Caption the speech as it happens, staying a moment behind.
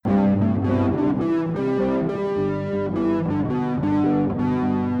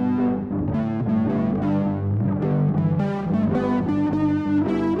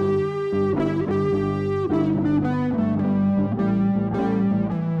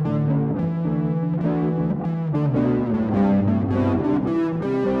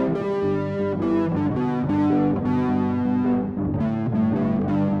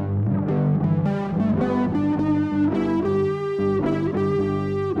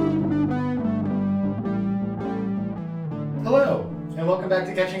back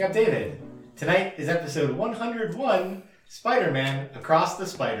to Catching Up David. Tonight is episode 101, Spider-Man Across the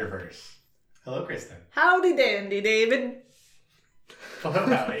Spiderverse. Hello, Kristen. Howdy dandy, David. Hello,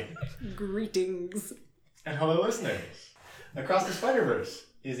 Hallie. Greetings. And hello, listeners. Across the Spiderverse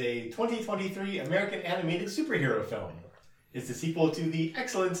is a 2023 American animated superhero film. It's the sequel to the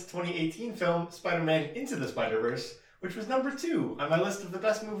excellent 2018 film Spider-Man Into the Spider-Verse, which was number 2 on my list of the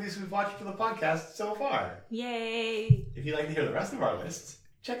best movies we've watched for the podcast so far. Yay. If you'd like to hear the rest of our lists,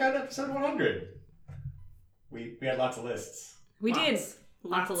 check out episode 100. We had lots of lists. We did.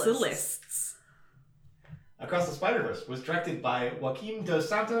 Lots of lists. Across the Spider-Verse was directed by Joaquim Dos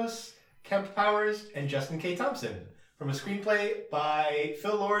Santos, Kemp Powers, and Justin K. Thompson, from a screenplay by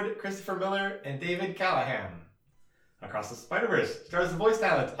Phil Lord, Christopher Miller, and David Callahan. Across the Spider-Verse stars the voice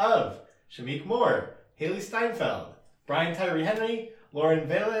talent of Shamik Moore, Haley Steinfeld, Brian Tyree Henry, Lauren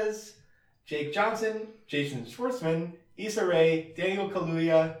Velez, Jake Johnson, Jason Schwartzman, Issa Rae, Daniel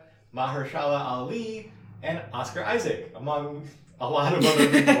Kaluuya, Mahershala Ali, and Oscar Isaac, among a lot of other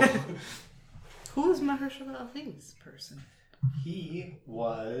people. Who is Mahershala Ali's person? He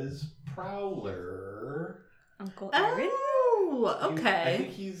was Prowler. Uncle Aaron? Oh, okay. I think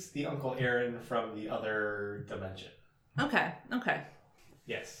he's the Uncle Aaron from the other dimension. Okay.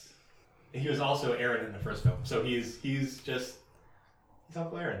 Yes. He was also Aaron in the first film, so he's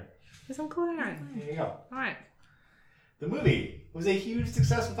Uncle Aaron. He's Uncle Aaron. There you go. All right. The movie was a huge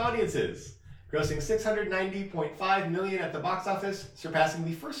success with audiences, grossing $690.5 million at the box office, surpassing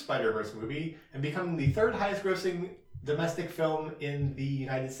the first Spider-Verse movie, and becoming the third highest grossing domestic film in the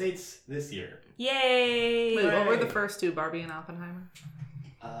United States this year. Yay! Wait, what were the first two? Barbie and Oppenheimer?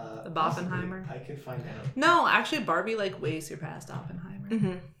 The Boppenheimer? I could find out. No, actually, Barbie way surpassed Oppenheimer.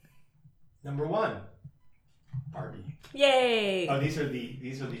 Mm-hmm. Number 1, Barbie. Yay! Oh, these are the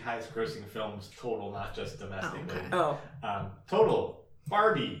highest grossing films total, not just domestically. Oh, okay. Total,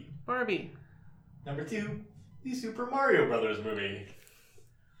 Barbie. Barbie. Number 2, the Super Mario Brothers movie.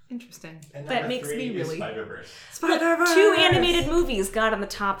 Interesting. And That number makes 3 me is really- Spider-Verse. Spider-Verse! 2 animated movies got on the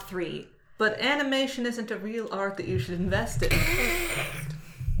top 3. But animation isn't a real art that you should invest in.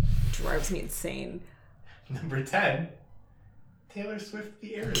 Drives me insane. Number 10, Taylor Swift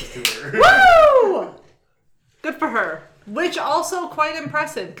The Eras Tour. Woo! Good for her. Which also quite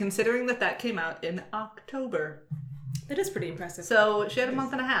impressive, considering that came out in October. That is pretty impressive. So she had a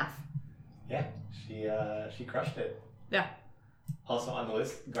month and a half. Yeah, she crushed it. Yeah. Also on the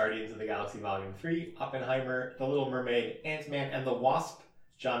list, Guardians of the Galaxy Volume 3, Oppenheimer, The Little Mermaid, Ant-Man and the Wasp,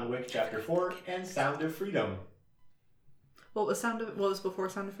 John Wick Chapter 4, and Sound of Freedom. What was before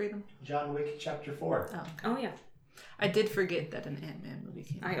Sound of Freedom? John Wick Chapter 4. Oh, yeah. I did forget that an Ant-Man movie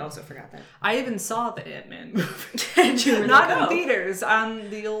came out. I also forgot that. I even saw the Ant-Man movie. You were Not like, in oh. theaters, on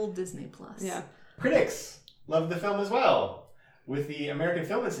the old Disney Plus. Yeah. Critics loved the film as well, with the American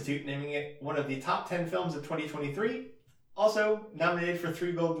Film Institute naming it one of the top 10 films of 2023. Also nominated for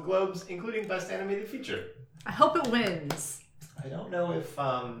 3 Golden Globes, including Best Animated Feature. I hope it wins. I don't know if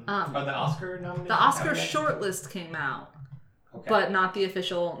are the Oscar nominations. The Oscar out yet? shortlist came out, Okay. but not the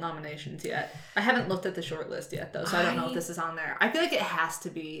official nominations yet. I haven't looked at the shortlist yet, though, so I don't know if this is on there. I feel like it has to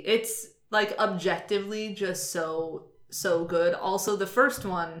be. It's like objectively just so good. Also, the first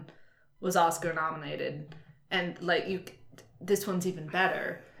one was Oscar nominated, and this one's even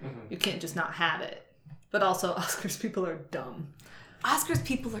better. Mm-hmm. You can't just not have it. But also, Oscars people are dumb. Oscars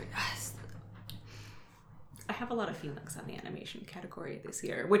people are... I have a lot of feelings on the animation category this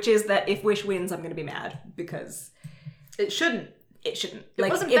year, which is that if Wish wins, I'm going to be mad because... It shouldn't. It shouldn't. It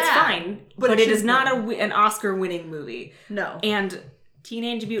wasn't it's bad, fine, but it is not an Oscar-winning movie. No. And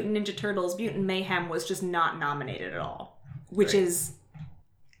Teenage Mutant Ninja Turtles Mutant Mayhem was just not nominated at all, which is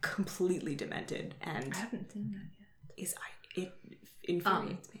completely demented. And I haven't seen that yet. It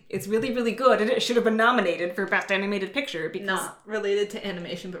infuriates me. It's really, really good, and it should have been nominated for Best Animated Picture because... Not related to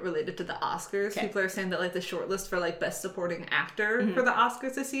animation, but related to the Oscars. Okay. People are saying that the shortlist for Best Supporting Actor for the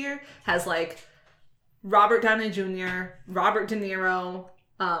Oscars this year has Robert Downey Jr., Robert De Niro,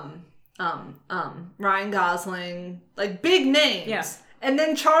 Ryan Gosling, big names. Yeah. And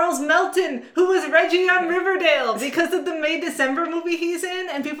then Charles Melton, who was Reggie on Riverdale because of the May December movie he's in,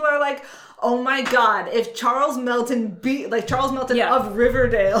 and people are like, "Oh my God! If Charles Melton of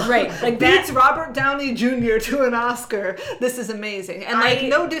Riverdale, right, beats Robert Downey Jr. to an Oscar, this is amazing." And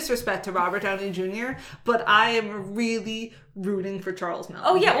no disrespect to Robert Downey Jr., but I am really rooting for Charles Melton.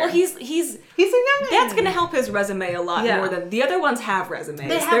 Oh yeah, here. well he's a young. That's going to help his resume a lot more than the other ones have resumes.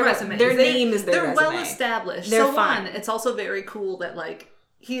 They have resumes. Their name is their resume. resume. Well established. They're so fine. It's also very cool that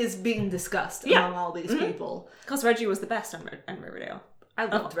he is being discussed among all these people. Because Reggie was the best on Riverdale. I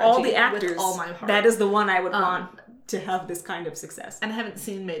loved Reggie all the actors. with all my heart. That is the one I would want to have this kind of success. And I haven't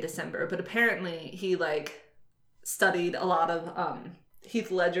seen May December, but apparently he like studied a lot of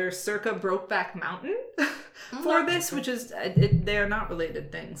Heath Ledger circa Brokeback Mountain for this, which is they are not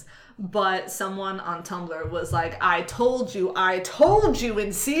related things. But someone on Tumblr was like, I told you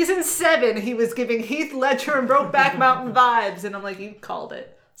in season 7 he was giving Heath Ledger and Brokeback Mountain vibes, and I'm like, you called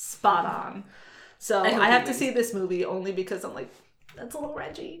it spot on. So I have to see this movie only because I'm like, that's a little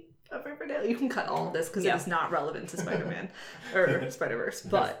Reggie of Riverdale. You can cut all of this because it is not relevant to Spider-Man or Spiderverse,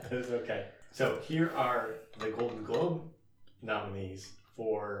 but that's okay. So here are the Golden Globe nominees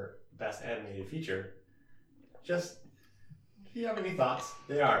for Best Animated Feature. Just, if you have any thoughts,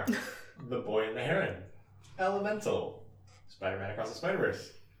 they are The Boy and the Heron, Elemental, Spider-Man Across the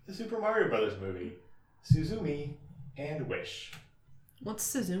Spider-Verse, the Super Mario Brothers movie, Suzumi, and Wish.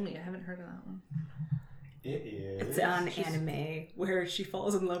 What's Suzumi? I haven't heard of that one. It is... It's on anime where she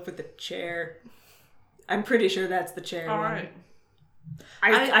falls in love with the chair. I'm pretty sure that's the chair All one. right.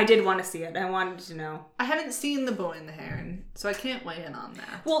 I did want to see it. I wanted to know. I haven't seen The Boy and the Heron, so I can't weigh in on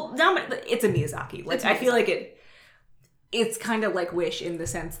that. Well, it's a Miyazaki. Like I feel like it's kind of like Wish in the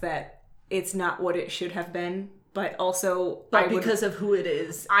sense that it's not what it should have been, but also because of who it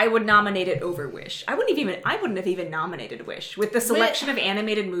is, I would nominate it over Wish. I wouldn't have even nominated Wish. With the selection of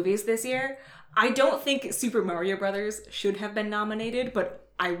animated movies this year, I don't think Super Mario Brothers should have been nominated, but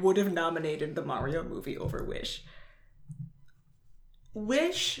I would have nominated the Mario movie over Wish.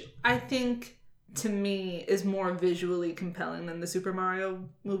 Wish, I think, to me, is more visually compelling than the Super Mario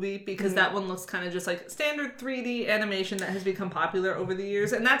movie because that one looks kind of just like standard 3D animation that has become popular over the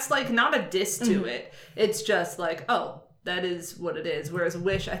years. And that's like not a diss to it. It's just like, oh, that is what it is. Whereas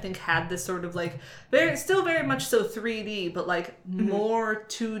Wish, I think, had this sort of like, still very much so 3D, but like more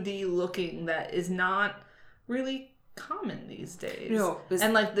 2D looking that is not really common these days. No,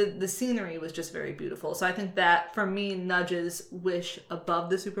 and like the scenery was just very beautiful. So I think that for me nudges Wish above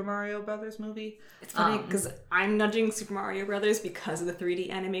the Super Mario Brothers movie. It's funny because I'm nudging Super Mario Brothers because of the 3D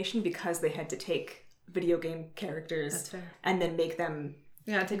animation, because they had to take video game characters and then make them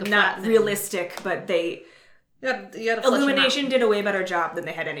take a not realistic, but they Illumination did a way better job than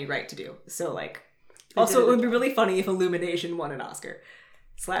they had any right to do. So like, also it would be really funny if Illumination won an Oscar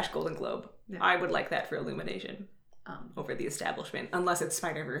 / Golden Globe. Yeah. I would like that for Illumination. Over the establishment, unless it's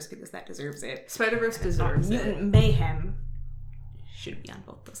Spider-Verse, because that deserves it. Spider-Verse deserves it. Mutant Mayhem should be on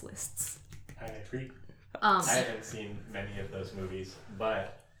both those lists. I agree. I haven't seen many of those movies,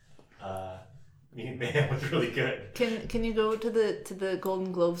 but Mutant Mayhem was really good. Can you go to the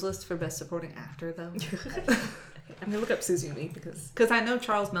Golden Globes list for Best Supporting Actor though? I'm gonna look up Suzumi because I know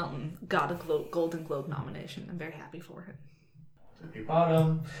Charles Melton got a Golden Globe nomination. I'm very happy for him.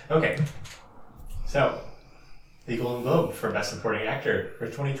 Bottom. Okay, so. The Golden Globe for Best Supporting Actor for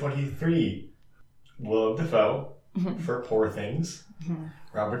 2023. Willem Dafoe for Poor Things.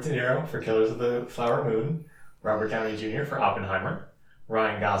 Robert De Niro for Killers of the Flower Moon. Robert Downey Jr. for Oppenheimer.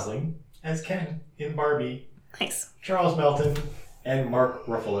 Ryan Gosling as Ken in Barbie. Nice. Charles Melton and Mark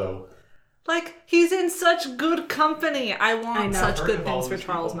Ruffalo. Like, he's in such good company. I want such good things for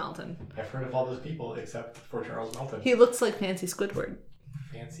Charles Melton. I've heard of all those people except for Charles Melton. He looks like Fancy Squidward.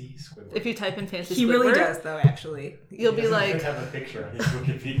 Fancy Squidward. If you type in Fancy Squidward. He really does, though, actually. You'll be like... He have a picture on his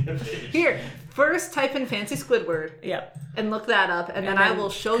Wikipedia page. Here, first type in Fancy Squidward. Yep. And look that up, and then I will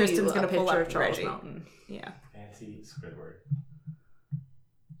show you a picture of Charles Reggie. Melton. Yeah. Fancy Squidward.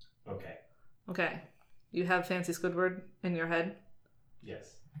 Okay. You have Fancy Squidward in your head?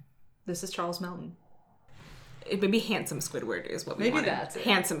 Yes. This is Charles Melton. It would be Handsome Squidward is what we wanted. Maybe that's it.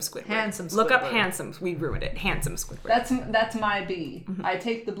 Handsome Squidward. Handsome Squidward. Look up Handsome. We ruined it. Handsome Squidward. That's my B. I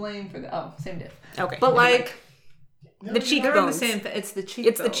take the blame for the... Oh, same diff. Okay. But like... the cheekbones. It's the cheekbones.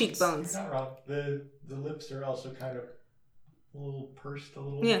 It's the cheekbones. You're not wrong. The lips are also kind of a little pursed a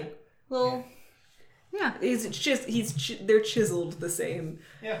little bit. Well... Yeah. They're chiseled the same.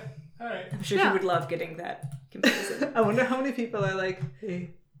 Yeah. All right. I'm sure he would love getting that comparison. I wonder how many people are like,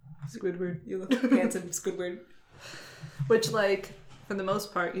 hey, Squidward, you look handsome, Squidward. Which, like, for the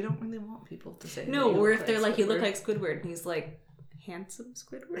most part, you don't really want people to say. No, or if they're like, you look like Squidward, and he's like, handsome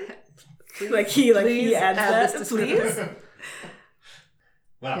Squidward. he adds that, please.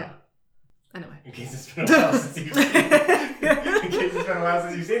 Wow. Yeah. Anyway, in case it's been a while since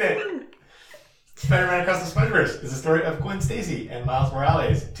you've seen it. Spider-Man Across the Spider-Verse is the story of Gwen Stacy and Miles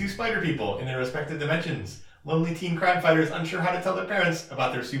Morales, two spider people in their respective dimensions, lonely teen crime fighters unsure how to tell their parents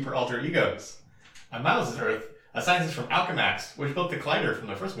about their super alter egos. On Miles' Earth, a scientist from Alchemax, which built the Collider from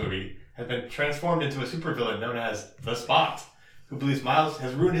the first movie, has been transformed into a supervillain known as the Spot, who believes Miles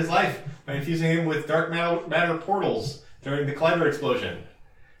has ruined his life by infusing him with dark matter portals during the Collider explosion.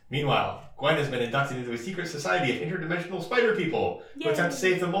 Meanwhile, Gwen has been inducted into a secret society of interdimensional spider people who attempt to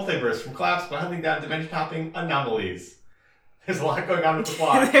save the multiverse from collapse by hunting down dimension-hopping anomalies. There's a lot going on with the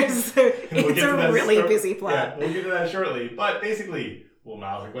plot. It's a really busy plot. Yeah, we'll get to that shortly. But basically, will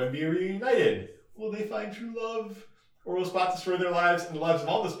Miles and Gwen be reunited? Will they find true love? Or will Spot destroy their lives and the lives of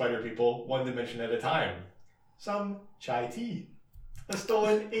all the spider people, one dimension at a time? Some chai tea. A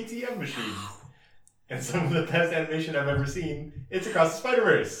stolen ATM machine. And some of the best animation I've ever seen. It's Across the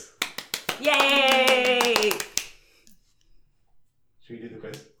Spider-Verse. Yay! Should we do the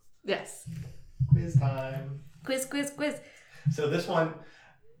quiz? Yes. Quiz time. Quiz. So this one,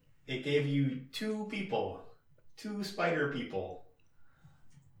 it gave you two spider people,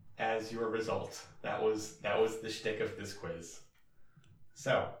 as your result. That was the shtick of this quiz.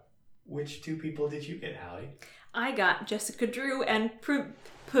 So, which two people did you get, Hallie? I got Jessica Drew and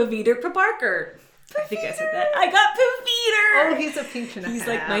Paviter Parker. I think I said that. I got Paviter! Oh, he's a peach and a He's half.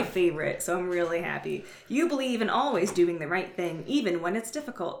 like my favorite, so I'm really happy. You believe in always doing the right thing, even when it's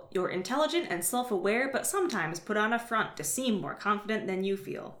difficult. You're intelligent and self-aware, but sometimes put on a front to seem more confident than you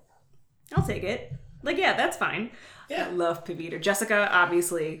feel. I'll take it. Like, yeah, that's fine. Yeah. I love Paviter. Jessica,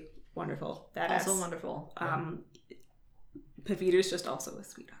 obviously, wonderful. Badass. Also wonderful. Paviter's just also a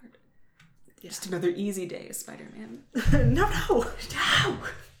sweetheart. Yeah. Just another easy day as Spider-Man. No.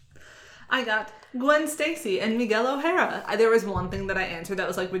 I got Gwen Stacy and Miguel O'Hara. There was one thing that I answered that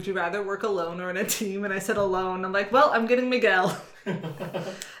was like, would you rather work alone or in a team? And I said alone. I'm like, well, I'm getting Miguel.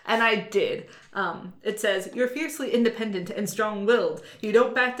 And I did. It says, you're fiercely independent and strong-willed. You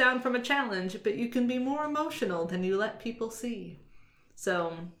don't back down from a challenge, but you can be more emotional than you let people see.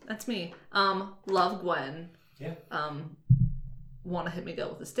 So, that's me. Love Gwen. Yeah. Want to hit Miguel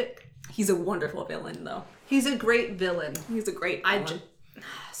with a stick. He's a wonderful villain, though. He's a great villain. He's a great villain.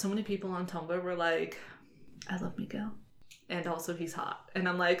 So many people on Tumblr were like, I love Miguel. And also he's hot. And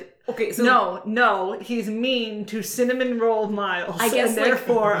I'm like, okay, so no, he's mean to cinnamon roll Miles. I guess, and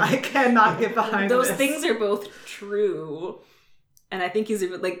therefore I cannot get behind those this. things are both true. And I think he's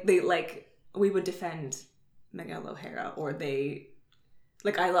we would defend Miguel O'Hara, or I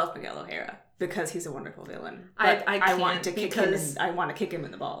love Miguel O'Hara because he's a wonderful villain. But I want to kick him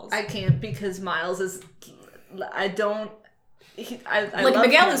in the balls. I can't because Miles is I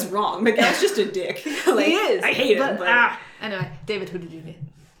Miguel him. is wrong. Miguel's just a dick. He is. I hate him. But Anyway, David, who did you get?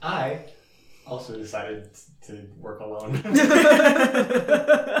 I also decided to work alone.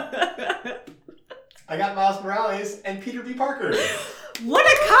 I got Miles Morales and Peter B. Parker. What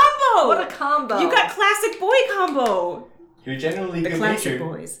a combo! What a combo! You got classic boy combo. You're genuinely classic good-natured.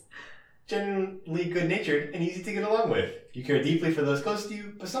 Boys. Genuinely good-natured and easy to get along with. You care deeply for those close to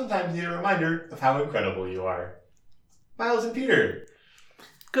you, but sometimes need a reminder of how incredible you are. Miles and Peter.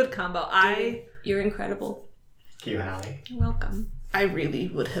 Good combo. You're incredible. Thank you, Hallie. You're welcome. I really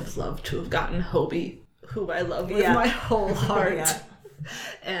would have loved to have gotten Hobie, who I love with my whole heart. Yeah.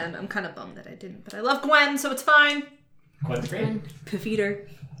 And I'm kind of bummed that I didn't, but I love Gwen, so it's fine. Gwen's great. Peter.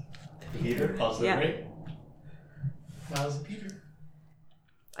 Peter, also great. Miles and Peter.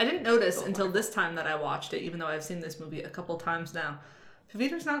 I didn't notice until this time that I watched it, even though I've seen this movie a couple times now.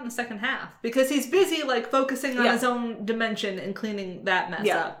 Paviter's not in the second half because he's busy focusing on his own dimension and cleaning that mess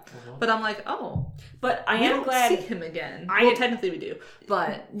up. Uh-huh. But I'm like, but I am glad see him again. Technically we do,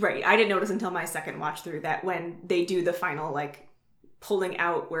 but right. I didn't notice until my second watch through that when they do the final pulling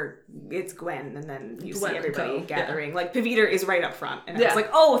out where it's Gwen and then you see everybody gathering. Yeah. Paviter is right up front, and I was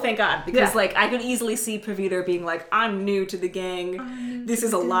like, oh, thank God, because I could easily see Paviter being like, I'm new to the gang. This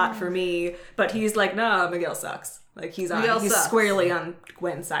is a lot for me, but he's like, no, Miguel sucks. He's squarely on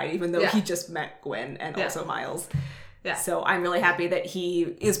Gwen's side, even though he just met Gwen and also Miles. Yeah. So I'm really happy that he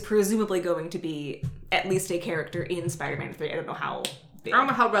is presumably going to be at least a character in Spider-Man 3. I don't know how big. I don't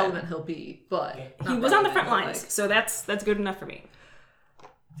know how relevant he'll be, but he was on the front lines, so that's good enough for me.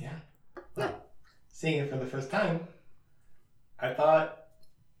 Yeah. Well, seeing it for the first time, I thought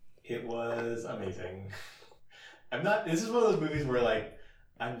it was amazing. This is one of those movies where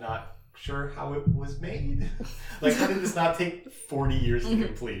I'm not sure how it was made. How did this not take 40 years to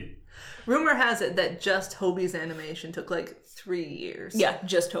complete? Rumor has it that just Hobie's animation took 3 years. Yeah,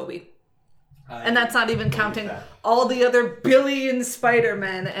 just Hobie. And that's not even counting all the other billion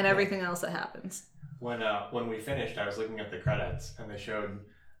Spider-Men and everything else that happens. When we finished, I was looking at the credits and they showed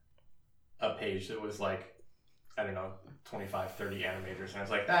a page that was 25, 30 animators, and I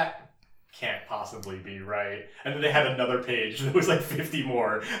was like, that can't possibly be right. And then they had another page that was 50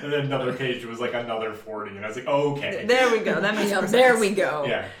 more, and then another page was another 40, and I was like, oh, okay. There we go. That makes sense. There we go.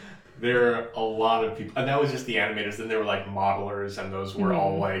 Yeah. There are a lot of people, and that was just the animators. Then there were modelers, and those were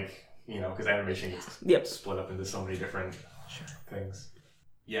all because animation gets split up into so many different things.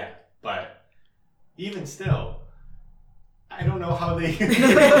 Yeah, but even still, I don't know how they figured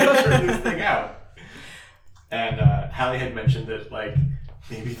this thing out. And Hallie had mentioned that, like,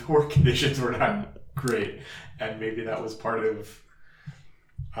 maybe the work conditions were not great, and maybe that was part of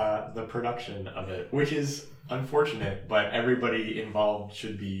the production of it, which is unfortunate, but everybody involved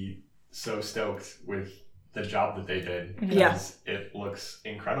should be so stoked with the job that they did, because it looks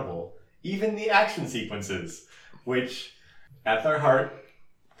incredible. Even the action sequences, which at their heart,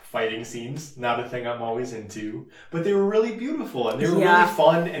 fighting scenes, not a thing I'm always into, but they were really beautiful, and they were really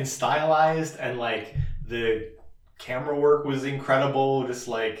fun and stylized, and like the camera work was incredible. Just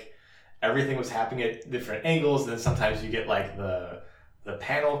like everything was happening at different angles, and then sometimes you get like the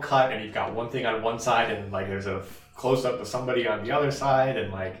panel cut, and you've got one thing on one side, and like there's a close up of somebody on the other side,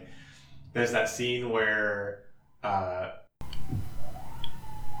 and like there's that scene where to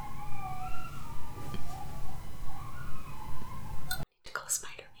call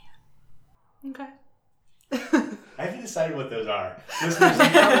Spider-Man. Okay. I haven't decided what those are. Listeners,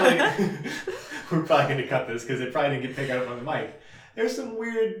 we're probably going to cut this because it probably didn't get picked up on the mic. There's some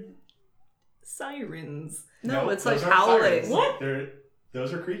weird sirens. No, it's like howling. What?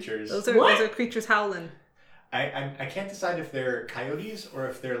 Those are creatures. Those are creatures howling. I can't decide if they're coyotes or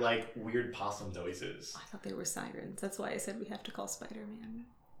if they're like weird possum noises. I thought they were sirens. That's why I said we have to call Spider-Man.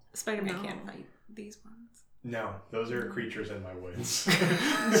 Spider-Man can't fight these ones. No, those are creatures in my woods.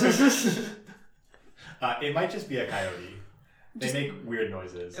 It might just be a coyote. They make weird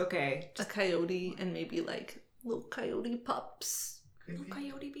noises. Okay. A coyote and maybe like little coyote pups. Little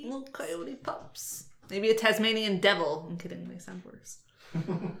coyote bees. Little coyote pups. Maybe a Tasmanian devil. I'm kidding, they sound worse.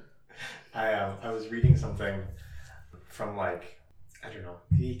 I was reading something from like, I don't know,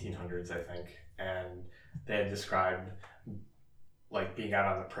 the 1800s, I think, and they had described like being out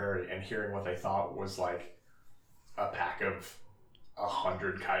on the prairie and hearing what they thought was like a pack of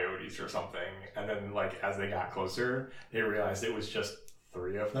 100 coyotes or something, and then like as they got closer, they realized it was just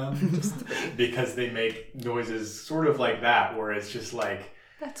 3 of them, because they make noises sort of like that, where it's just like,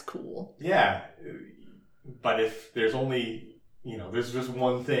 that's cool. Yeah, but if there's only, there's just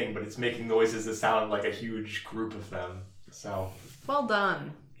one thing, but it's making noises that sound like a huge group of them. So well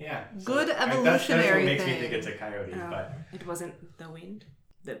done. Yeah. Good so evolutionary that's what makes thing. me think it's a coyote, but it wasn't the wind.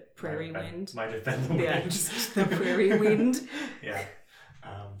 The prairie wind. Might have been the wind. Yeah, just the prairie wind. Yeah.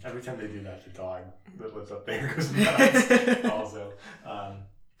 Every time they do that, the dog that lives up there goes nuts also.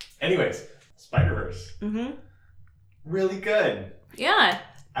 Anyways, Spiderverse. Mm-hmm. Really good. Yeah.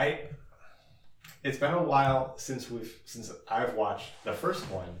 It's been a while since I've watched the first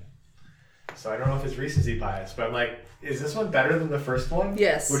one. So I don't know if it's recency bias, but I'm like, is this one better than the first one?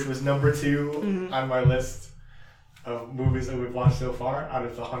 Yes. Which was number 2 on my list of movies that we've watched so far out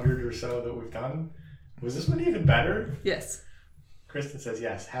of the 100 or so that we've done. Was this one even better? Yes. Kristen says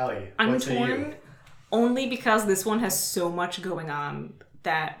yes. Hallie, I'm what say torn you? only because this one has so much going on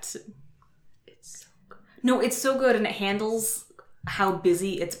that it's so good. No, it's so good, and it handles how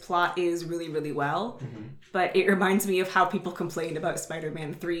busy its plot is really, really well. Mm-hmm. But it reminds me of how people complained about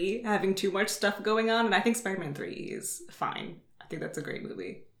Spider-Man 3 having too much stuff going on, and I think Spider-Man 3 is fine. I think that's a great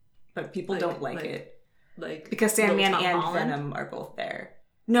movie. But people don't like it. Because Sandman and Venom are both there.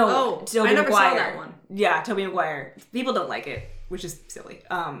 No, Tobey I never Maguire. saw that one. Yeah, Tobey Maguire. People don't like it, which is silly.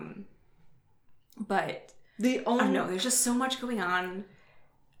 But I don't know, there's just so much going on.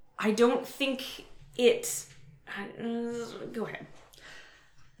 I don't think it... go ahead.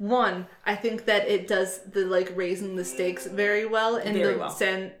 One, I think that it does the raising the stakes very well, and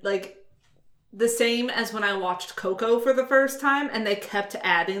the same as when I watched Coco for the first time, and they kept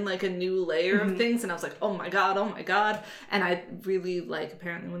adding a new layer of things, and I was like, oh my god, and I really like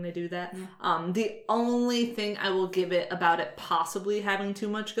apparently when they do that. The only thing I will give it about it possibly having too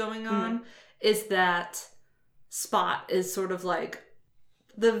much going on is that Spot is sort of like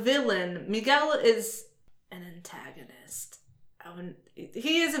the villain. Miguel is an antagonist.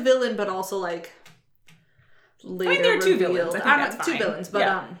 He is a villain, but also later there are 2 villains. I think that's fine. 2 villains,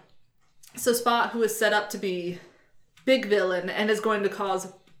 but so Spot, who is set up to be big villain and is going to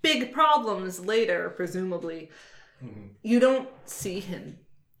cause big problems later, presumably, you don't see him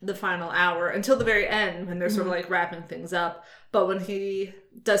the final hour until the very end when they're sort of wrapping things up. But when he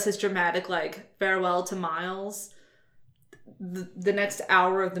does his dramatic farewell to Miles, the next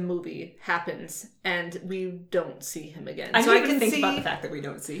hour of the movie happens and we don't see him again. I can think about the fact that we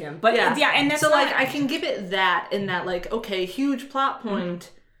don't see him, but and that's so I can give it that in that okay, huge plot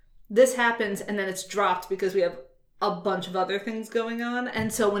point. This happens and then it's dropped because we have a bunch of other things going on,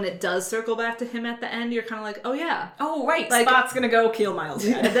 and so when it does circle back to him at the end, you're kind of like, oh yeah, oh right, Spot's gonna go kill Miles.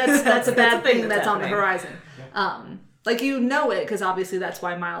 That's a bad thing that's on the horizon. like, you know it, because obviously that's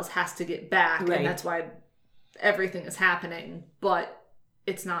why Miles has to get back, right. and that's why everything is happening, but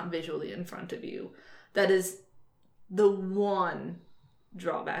it's not visually in front of you. That is the one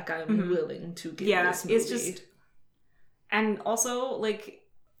drawback I'm willing to give this movie. It's just... And also, like,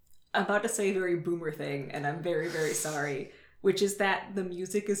 I'm about to say a very boomer thing, and I'm very, very sorry, which is that the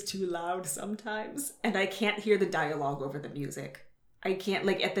music is too loud sometimes, and I can't hear the dialogue over the music. I can't,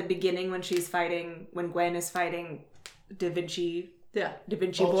 like, at the beginning when Gwen is fighting Da Vinci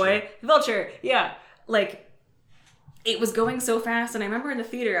Boy. Vulture, yeah. Like, it was going so fast, and I remember in the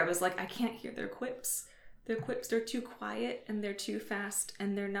theater, I was like, I can't hear their quips. Their quips are too quiet, and they're too fast,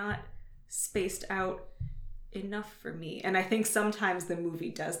 and they're not spaced out enough for me. And I think sometimes the movie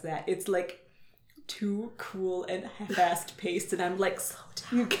does that. It's, like, too cool and fast paced, and I'm like, slow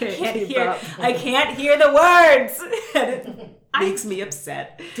down. You I can't hear the words. And it makes me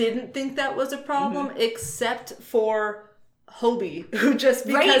upset. Didn't think that was a problem, except for Hobie, who just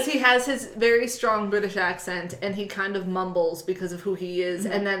because he has his very strong British accent and he kind of mumbles because of who he is,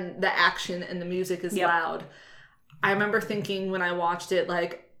 and then the action and the music is loud. I remember thinking when I watched it,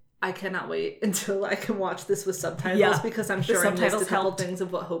 like, I cannot wait until I can watch this with subtitles, because I'm sure I missed a couple things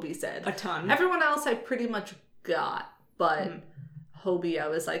of what Hobie said. A ton. Everyone else I pretty much got, but Hobie, I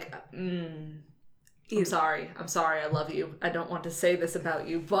was like, I'm sorry, I love you. I don't want to say this about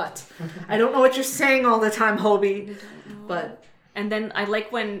you, but I don't know what you're saying all the time, Hobie. But and then I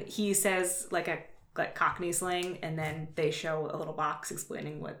like when he says like Cockney slang, and then they show a little box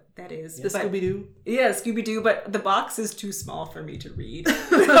explaining what that is. The Scooby-Doo. Yeah, Scooby-Doo, but the box is too small for me to read.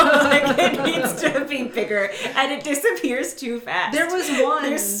 Like, it needs to be bigger, and it disappears too fast. There was one...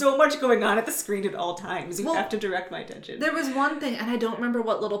 There's so much going on at the screen at all times. You have to direct my attention. There was one thing, and I don't remember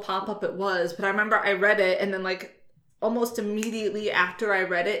what little pop-up it was, but I remember I read it, and then, like, almost immediately after I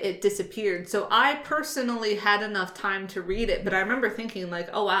read it, it disappeared. So I personally had enough time to read it, but I remember thinking, like,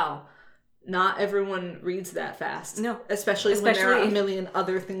 oh, wow. Not everyone reads that fast. No. Especially when there are a million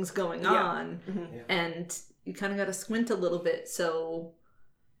other things going on. Mm-hmm. Yeah. And you kind of got to squint a little bit. So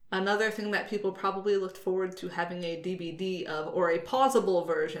another thing that people probably looked forward to having a DVD of, or a pausable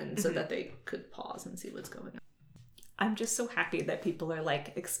version, so that they could pause and see what's going on. I'm just so happy that people are,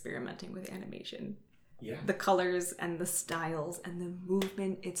 like, experimenting with animation. Yeah. The colors and the styles and the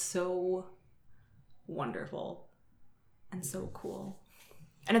movement, it's so wonderful and so cool.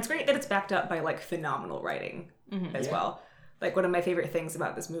 And it's great that it's backed up by, like, phenomenal writing as well. Like, one of my favorite things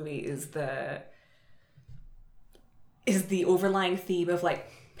about this movie is the overlying theme of,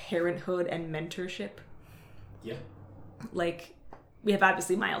 like, parenthood and mentorship. Yeah. Like, we have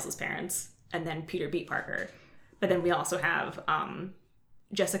obviously Miles's parents, and then Peter B. Parker. But then we also have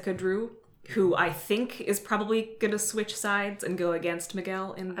Jessica Drew, who I think is probably going to switch sides and go against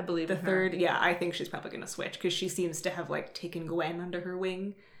Miguel in the third. Yeah, I think she's probably going to switch because she seems to have, like, taken Gwen under her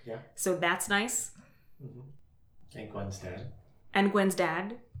wing. Yeah. So that's nice. Mm-hmm. And Gwen's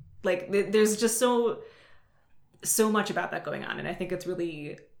dad. Like, there's just so much about that going on, and I think it's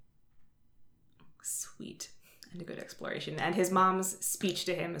really sweet and a good exploration. And his mom's speech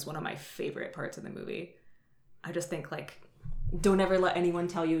to him is one of my favorite parts of the movie. I just think, like, don't ever let anyone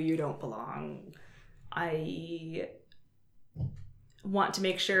tell you you don't belong. I want to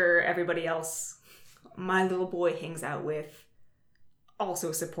make sure everybody else my little boy hangs out with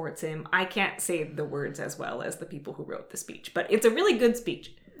also supports him. I can't say the words as well as the people who wrote the speech, but it's a really good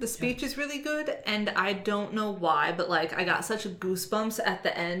speech. The speech is really good, and I don't know why, but, like, I got such goosebumps at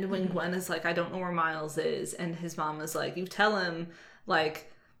the end when Gwen is like, I don't know where Miles is, and his mom is like, you tell him,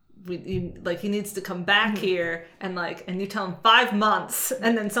 like... he needs to come back here, and you tell him 5 months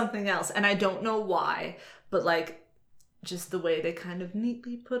and then something else, and I don't know why, but, like, just the way they kind of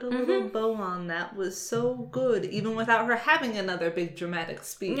neatly put a little bow on that was so good, even without her having another big dramatic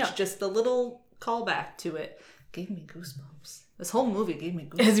speech. Just the little callback to it gave me goosebumps. This whole movie gave me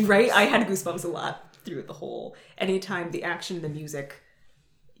goosebumps. Right? I had goosebumps a lot through the whole. Anytime the action and the music,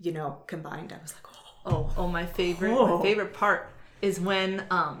 combined, I was like, my favorite part is when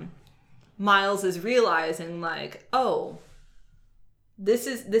Miles is realizing, like, this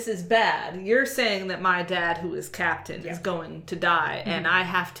is bad. You're saying that my dad, who is captain, is going to die, and I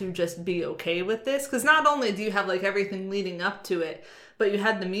have to just be okay with this? Because not only do you have, like, everything leading up to it, but you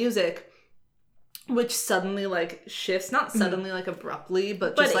had the music, which suddenly, like, shifts, not suddenly, like, abruptly,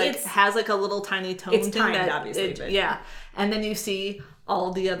 but just, like, has, like, a little tiny tone. It's timed, obviously. Yeah. And then you see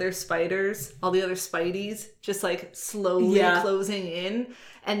all the other Spideys, just, like, slowly closing in.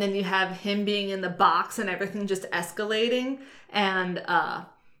 And then you have him being in the box and everything just escalating. And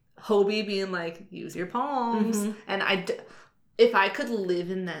Hobie being like, use your palms. And if I could live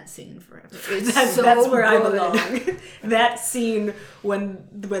in that scene forever, it's that's where I belong. That scene when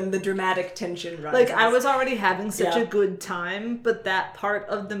the dramatic tension rises. Like, I was already having such a good time, but that part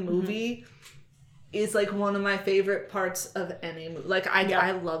of the movie is like one of my favorite parts of any movie. Like,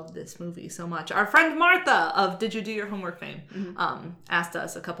 I love this movie so much. Our friend Martha of Did You Do Your Homework fame asked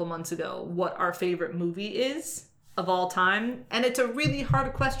us a couple months ago what our favorite movie is of all time, and it's a really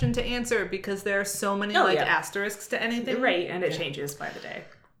hard question to answer because there are so many asterisks to anything, right? And it changes by the day.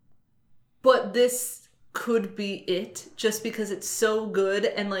 But this could be it, just because it's so good,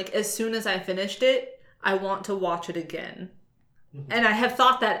 and like as soon as I finished it, I want to watch it again. And I have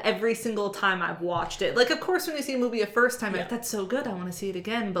thought that every single time I've watched it. Like, of course, when you see a movie a first time, like, that's so good, I want to see it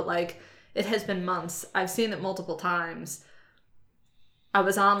again. But like, it has been months. I've seen it multiple times. I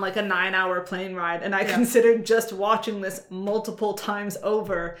was on like a 9-hour plane ride, and I considered just watching this multiple times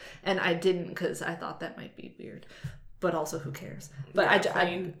over, and I didn't because I thought that might be weird. But also, who cares? But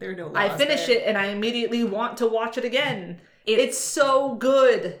there are no laws I finish it, and I immediately want to watch it again. It's so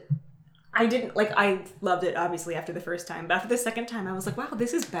good. I loved it obviously after the first time, but after the second time, I was like, wow,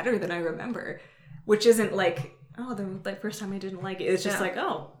 this is better than I remember. Which isn't like, oh, the first time I didn't like it. It's just like,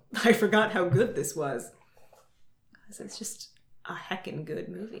 oh, I forgot how good this was. It's just a heckin' good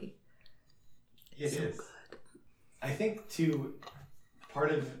movie. It is. Good. I think too,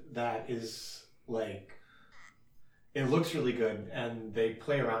 part of that is like, it looks really good, and they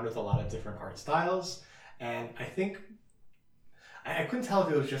play around with a lot of different art styles, and I think I couldn't tell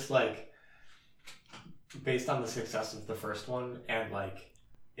if it was just like based on the success of the first one, and like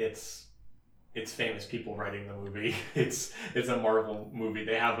it's famous people writing the movie. It's a Marvel movie.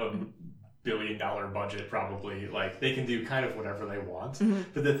 They have a billion-dollar budget probably. Like, they can do kind of whatever they want.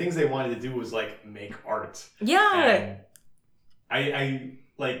 But the things they wanted to do was like make art. Yeah. And I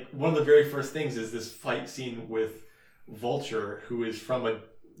like, one of the very first things is this fight scene with Vulture, who is from a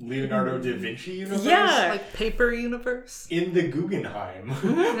Leonardo da Vinci universe. Yeah, like paper universe. In the Guggenheim.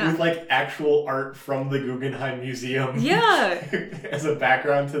 With like actual art from the Guggenheim Museum. Yeah. As a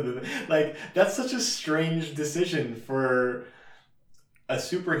background to the... Like, that's such a strange decision for a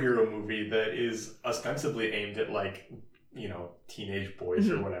superhero movie that is ostensibly aimed at like, you know, teenage boys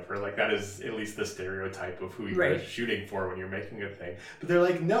or whatever. Like, that is at least the stereotype of who you're shooting for when you're making a thing. But they're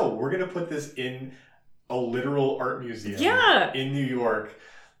like, no, we're going to put this in a literal art museum in New York.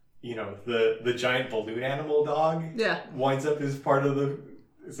 You know, the giant balloon animal dog winds up as part of the...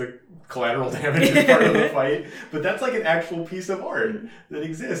 It's like collateral damage as part of the fight. But that's like an actual piece of art that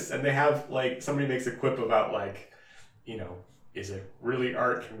exists. And they have, like, somebody makes a quip about, like, you know, is it really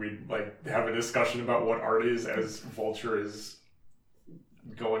art? Can we like have a discussion about what art is as Vulture is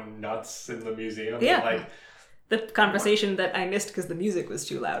going nuts in the museum? Yeah. Like, the conversation that I missed because the music was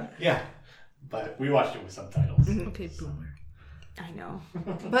too loud. Yeah. But we watched it with subtitles. Okay, boomer. I know.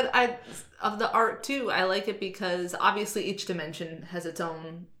 But of the art too, I like it because obviously each dimension has its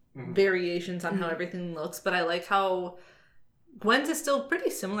own variations on how everything looks, but I like how Gwen's is still pretty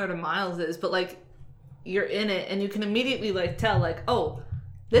similar to Miles's, but like, you're in it and you can immediately like tell like, oh,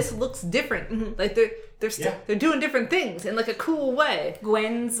 this looks different. Like they're doing different things in like a cool way.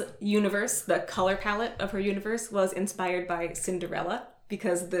 Gwen's universe, the color palette of her universe, was inspired by Cinderella,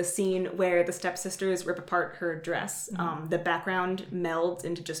 because the scene where the stepsisters rip apart her dress, the background melds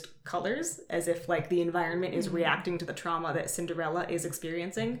into just colors as if like the environment is reacting to the trauma that Cinderella is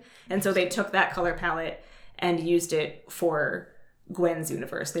experiencing. And so they took that color palette and used it for Gwen's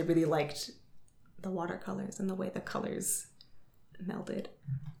universe. They really liked the watercolors and the way the colors melded,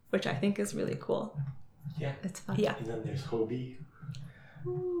 which I think is really cool. Yeah. It's fun. Yeah. And then there's Hobie,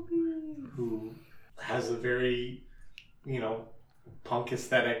 who has a very, you know, punk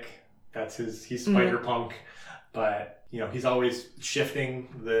aesthetic. He's spider punk, but you know, he's always shifting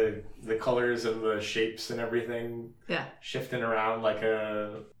the colors and the shapes and everything. Yeah. Shifting around like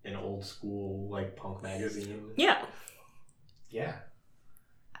an old school like punk magazine. Yeah. Yeah.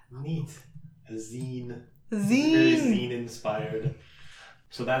 Neat. A zine. Zine. Very zine inspired.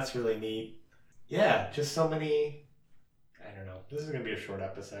 So that's really neat. Yeah, just so many. I don't know. This is gonna be a short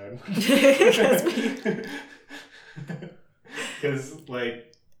episode. Because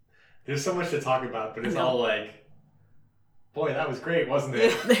like, there's so much to talk about, but it's all like, boy, that was great, wasn't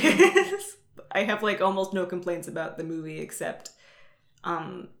it? I have like almost no complaints about the movie except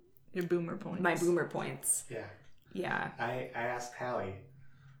your boomer points. My boomer points. Yeah. Yeah. I asked Hallie,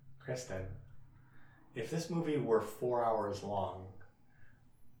 Kristen, if this movie were 4 hours long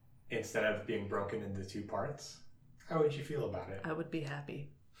instead of being broken into 2 parts, how would you feel about it? I would be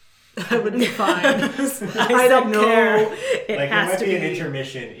happy. I would be fine. I don't care. It like, has there might be an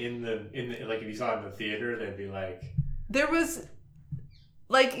intermission in the like, if you saw it in the theater, they'd be like, there was,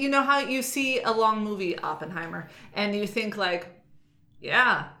 like, you know how you see a long movie, Oppenheimer, and you think, like,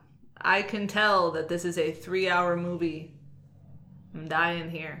 yeah, I can tell that this is a 3-hour movie. I'm dying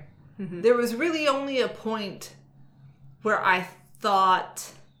here. Mm-hmm. There was really only a point where I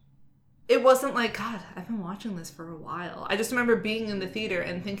thought, it wasn't like, God, I've been watching this for a while. I just remember being in the theater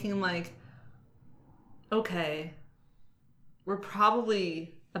and thinking, like, okay, we're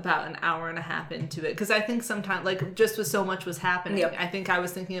probably about an hour and a half into it. Because I think sometimes, like, just with so much was happening, yep. I think I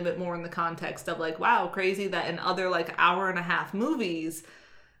was thinking of it more in the context of, like, wow, crazy that in other, like, hour and a half movies,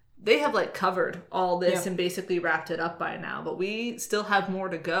 they have, like, covered all this yep. and basically wrapped it up by now. But we still have more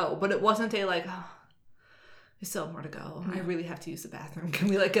to go. But it wasn't a, like, oh, we still have more to go. I really have to use the bathroom. Can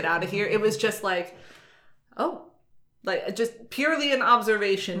we, like, get out of here? It was just like, oh, like, just purely an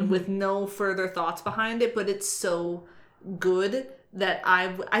observation mm-hmm. with no further thoughts behind it. But it's so good that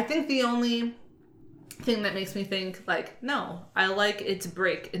I think the only thing that makes me think, like, no, I like its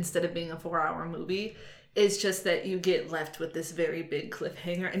break instead of being a 4-hour movie is just that you get left with this very big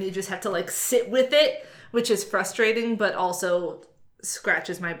cliffhanger and you just have to, like, sit with it, which is frustrating, but also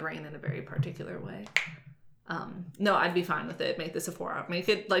scratches my brain in a very particular way. No, I'd be fine with it. Make this a 4-hour. Make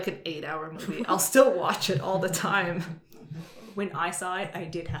it like an 8-hour movie. I'll still watch it all the time. When I saw it, I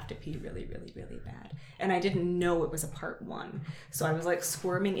did have to pee really, really, really bad. And I didn't know it was a part 1. So I was, like,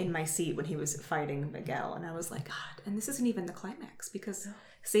 squirming in my seat when he was fighting Miguel. And I was like, God, and this isn't even the climax. Because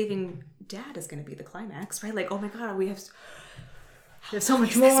saving Dad is going to be the climax, right? Like, oh my God, we have so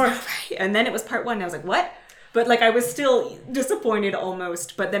much more. And then it was part 1. And I was like, what? But, like, I was still disappointed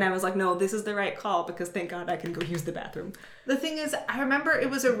almost. But then I was like, no, this is the right call because thank God I can go use the bathroom. The thing is, I remember it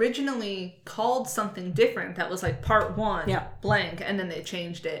was originally called something different that was, like, part 1, yeah. blank, and then they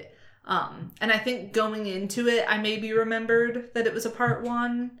changed it. And I think going into it, I maybe remembered that it was a part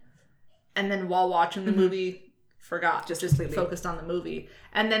 1. And then while watching the mm-hmm. movie, forgot. Just focused on the movie.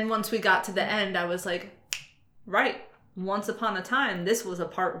 And then once we got to the end, I was like, right, once upon a time, this was a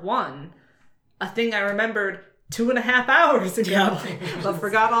part 1. A thing I remembered 2.5 hours ago, yeah. but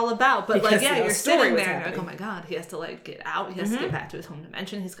forgot all about. But because, like, yeah, you're sitting there and you're like, oh my God, he has to, like, get out. He has mm-hmm. to get back to his home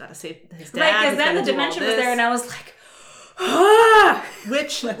dimension. He's got to save his dad. Right, because then the dimension was there and I was like,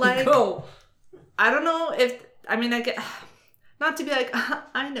 which, like, go. I don't know if, I mean, I get, not to be like,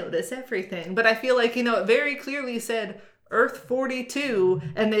 I notice everything, but I feel like, you know, it very clearly said Earth 42,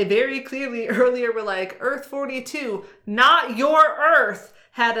 and they very clearly earlier were like, Earth 42, not your Earth,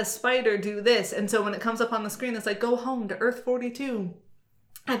 had a spider do this. And so when it comes up on the screen, it's like, go home to Earth 42.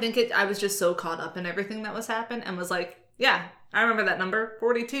 I was just so caught up in everything that was happening and was like, yeah, I remember that number,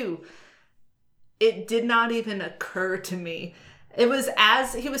 42. It did not even occur to me. It was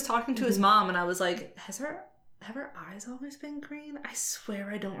as he was talking to his mom, and I was like, have her eyes always been green? I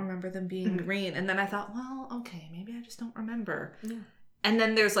swear I don't remember them being green. And then I thought, well, okay, maybe I just don't remember. Yeah. And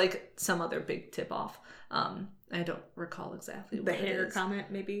then there's, like, some other big tip-off. I don't recall exactly what the hair comment,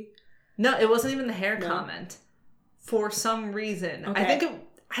 maybe? No, it wasn't even the hair comment. For some reason. Okay.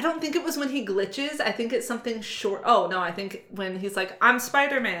 I don't think it was when he glitches. I think it's something short. Oh, no, I think when he's like, I'm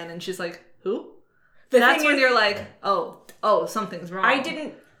Spider-Man, and she's like, who? That's when you're like, oh, something's wrong. I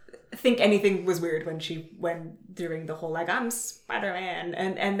didn't think anything was weird when during the whole, like, I'm Spider-Man,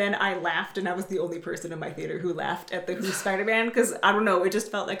 and then I laughed, and I was the only person in my theater who laughed at the who's Spider-Man, because, I don't know, it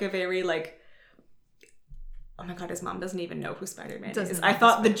just felt like a very, like, oh my God, his mom doesn't even know who Spider-Man is. I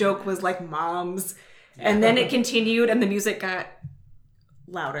thought the joke was, like, mom's, and then it continued, and the music got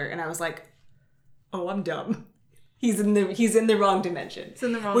louder, and I was like, oh, I'm dumb. He's in the wrong dimension. It's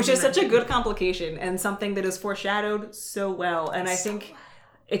in the wrong dimension. Which is such a good complication, and something that is foreshadowed so well, and I think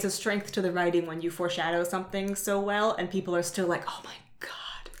it's a strength to the writing when you foreshadow something so well, and people are still like, oh my God.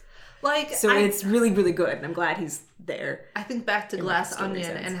 Like, so it's really, really good, and I'm glad he's there. I think back to Glass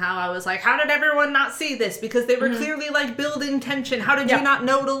Onion and how I was like, how did everyone not see this? Because they were mm-hmm. clearly, like, building tension. How did you not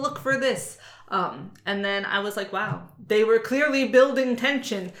know to look for this? And then I was like, wow, they were clearly building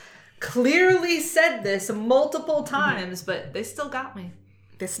tension. Clearly said this multiple times, mm-hmm. but they still got me.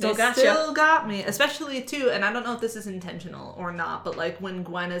 They still got me, especially too, and I don't know if this is intentional or not, but, like, when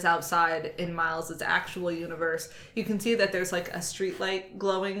Gwen is outside in Miles' actual universe, you can see that there's, like, a street light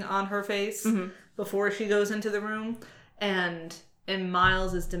glowing on her face mm-hmm. before she goes into the room, and in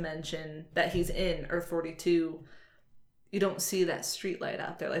Miles' dimension that he's in, Earth 42, you don't see that street light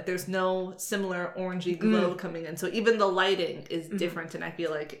out there. Like, there's no similar orangey glow coming in, so even the lighting is mm-hmm. different, and I feel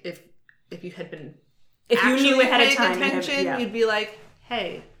like if you had been if you knew ahead of time, attention, you'd be like,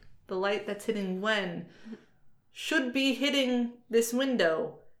 hey, the light that's hitting Gwen should be hitting this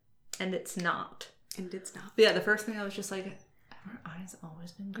window, and it's not. And it's not. But yeah, the first thing I was just like, have her eyes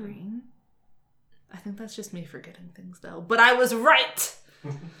always been green? I think that's just me forgetting things, though. But I was right!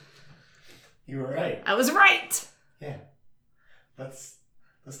 You were right. I was right! Yeah. Let's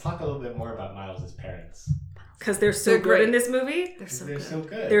talk a little bit more about Miles' parents. Because they're so good great in this movie. They're so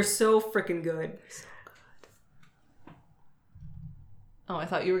good. They're so freaking good. So good. Oh, I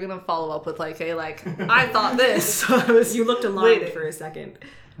thought you were going to follow up with I thought this. You looked alarmed for a second.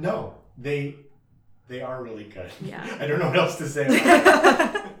 No, they are really good. Yeah. I don't know what else to say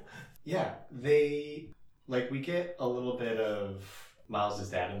about it. Yeah, we get a little bit of Miles'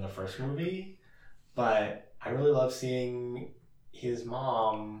 dad in the first movie, but I really love seeing his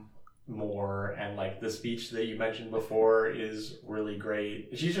mom more, and the speech that you mentioned before is really great.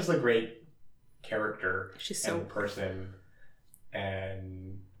 She's just a great character. She's so person,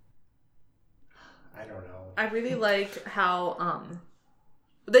 and I don't know. I really like how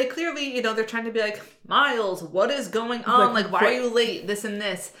they clearly, they're trying to be like, Miles, what is going on? Why are you late? This and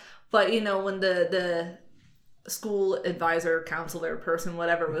this. But when the school advisor, counselor person,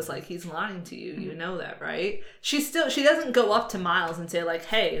 whatever, was like, he's lying to you, you know that, right? She doesn't go up to Miles and say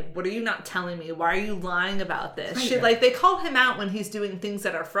hey, what are you not telling me? Why are you lying about this? They call him out when he's doing things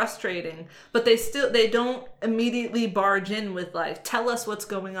that are frustrating, but they don't immediately barge in with tell us what's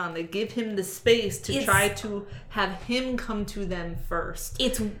going on. They give him the space to try to have him come to them first.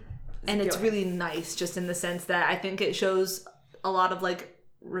 It's really nice, just in the sense that I think it shows a lot of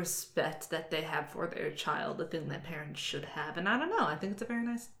respect that they have for their child, the thing that parents should have. And I don't know, I think it's a very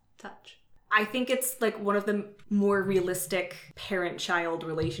nice touch. I think it's one of the more realistic parent-child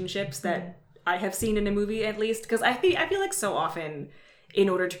relationships that I have seen in a movie, at least, because I feel like so often, in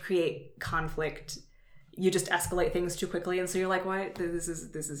order to create conflict, you just escalate things too quickly, and so you're like, why, this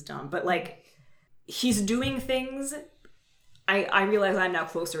is dumb. But he's doing things. I realize I'm now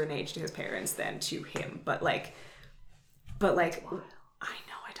closer in age to his parents than to him, but I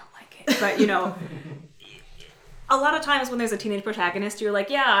know I don't like it. But, a lot of times when there's a teenage protagonist, you're like,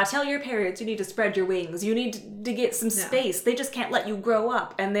 yeah, tell your parents you need to spread your wings. You need to get some space. They just can't let you grow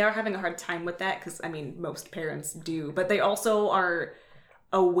up. And they are having a hard time with that because, most parents do. But they also are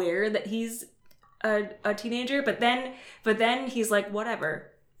aware that he's a teenager. But then he's like,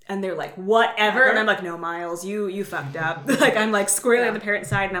 whatever. And they're like, whatever. And I'm like, no, Miles, you fucked up. I'm squarely on the parent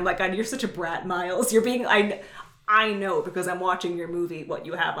side. And I'm like, God, you're such a brat, Miles. You're being... I know, because I'm watching your movie, what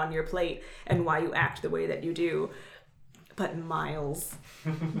you have on your plate and why you act the way that you do. But Miles,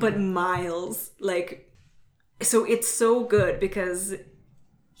 so it's so good because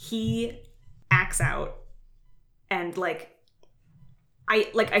he acts out, and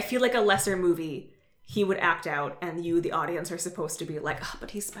I feel like a lesser movie, he would act out and you, the audience, are supposed to be like, oh,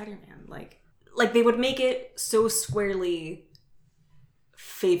 but he's Spider-Man. They would make it so squarely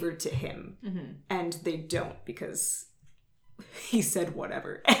favored to him, and they don't, because he said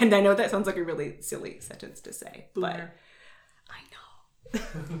whatever. And I know that sounds like a really silly sentence to say, Boomer. But I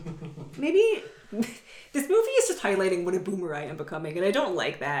know. Maybe this movie is just highlighting what a boomer I am becoming, and I don't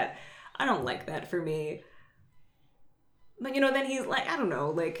like that. I don't like that for me. But then he's I don't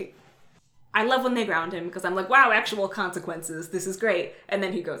know, I love when they ground him, because I'm like, wow, actual consequences, this is great. And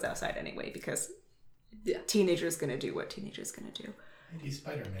then he goes outside anyway, because teenagers gonna do what teenagers gonna do. And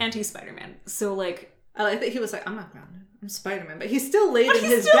he's Spider-Man. So, I like that he was like, I'm not grounded. I'm Spider-Man. But he's still laid in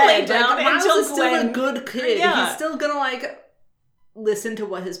his bed. Miles is still a good kid. Yeah. He's still gonna, listen to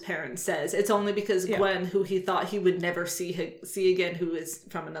what his parents says. It's only because Gwen, who he thought he would never see again, who is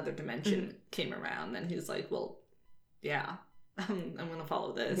from another dimension, came around. And he's like, well, yeah, I'm gonna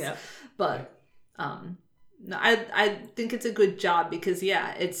follow this. Yeah. But, no, I think it's a good job because,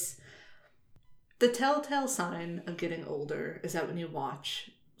 it's... The telltale sign of getting older is that when you watch,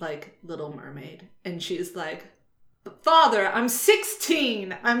 Little Mermaid, and she's like, Father, I'm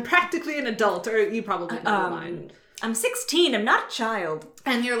 16! I'm practically an adult. Or you probably know the line. I'm 16, I'm not a child.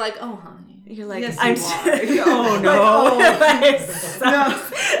 And you're like, oh, honey. You're like, yes, you are. Oh, no.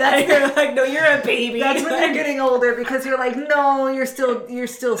 No, no, you're a baby. That's when you're getting older, because you're like, no, you're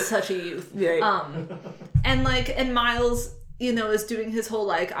still such a youth. Right. And Miles... is doing his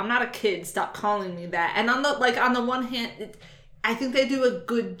whole, I'm not a kid, stop calling me that. And on the one hand, I think they do a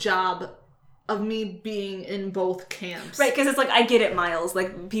good job of me being in both camps. Right, because it's I get it, Miles.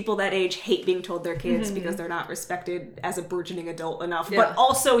 People that age hate being told they're kids because they're not respected as a burgeoning adult enough. Yeah. But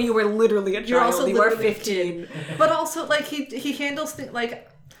also, you were literally a child. You're also you are 15. But also, he handles things,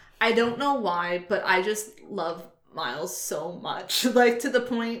 I don't know why, but I just love Miles so much. To the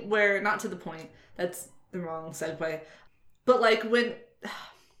point where, not to the point, that's the wrong segue. But when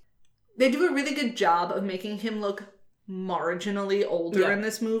they do a really good job of making him look marginally older in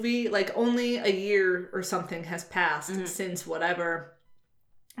this movie, only a year or something has passed since whatever,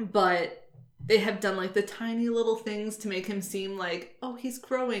 but they have done like the tiny little things to make him seem like, oh, he's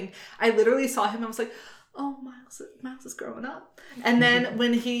growing. I literally saw him, I was like, oh, Miles is growing up. And then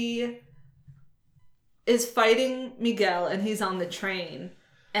when he is fighting Miguel and he's on the train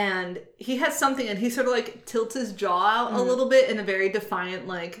and he has something and he sort of like tilts his jaw out a little bit in a very defiant,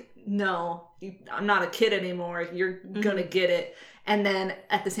 like, no, I'm not a kid anymore. You're gonna get it. And then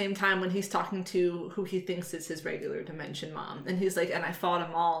at the same time when he's talking to who he thinks is his regular dimension mom and he's like, and I fought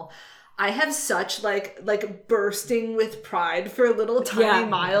them all. I have such like bursting with pride for little tiny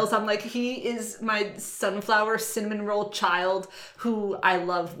Miles. I'm like, he is my sunflower cinnamon roll child who I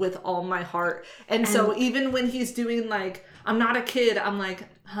love with all my heart. And so even when he's doing like, I'm not a kid, I'm like,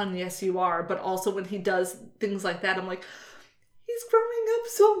 hun, yes you are. But also when he does things like that, I'm like, he's growing up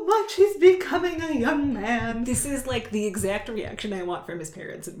so much. He's becoming a young man. This is like the exact reaction I want from his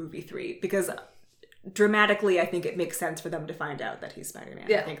parents in movie 3 because dramatically, I think it makes sense for them to find out that he's Spider-Man.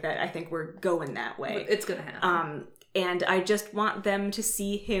 Yeah. I think we're going that way. It's gonna happen. And I just want them to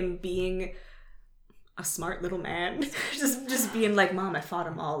see him being a smart little man. just being like, Mom, I fought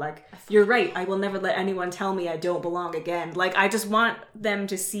them all. Like, you're right. I will never let anyone tell me I don't belong again. Like, I just want them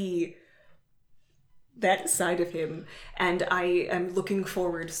to see that side of him, and I am looking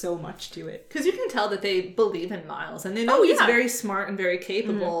forward so much to it. Because you can tell that they believe in Miles, and they know he's very smart and very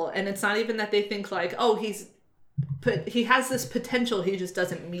capable, and it's not even that they think like, oh, he has this potential, he just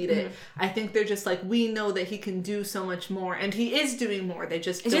doesn't meet it. I think they're just like, we know that he can do so much more, and he is doing more. They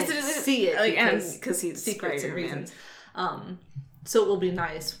just don't see it because he's secrets and reasons. So it will be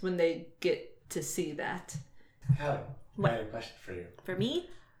nice when they get to see that. Hallie, I have a question for you. For me?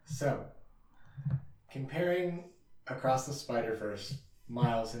 So, comparing Across the Spiderverse,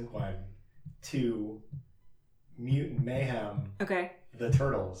 Miles and Gwen, to Mutant Mayhem, the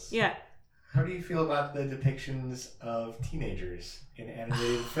Turtles. Yeah. How do you feel about the depictions of teenagers in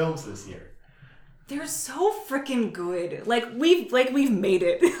animated films this year? They're so freaking good. We've made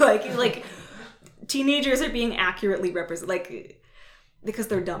it. like teenagers are being accurately represented, because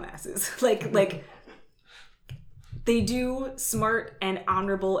they're dumbasses. Like they do smart and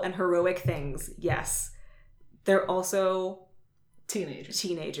honorable and heroic things, yes. They're also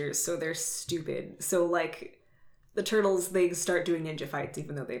teenagers, so they're stupid. So, the Turtles, they start doing ninja fights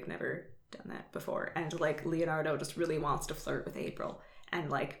even though they've never done that before. And, Leonardo just really wants to flirt with April.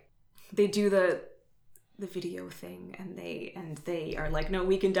 And, they do the video thing, and they are like, no,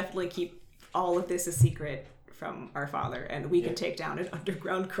 we can definitely keep all of this a secret from our father, and we can take down an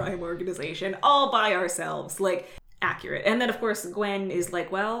underground crime organization all by ourselves. Accurate. And then, of course, Gwen is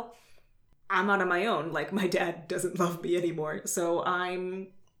like, well, I'm out on my own. My dad doesn't love me anymore, so I'm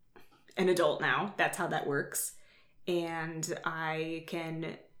an adult now. That's how that works. And I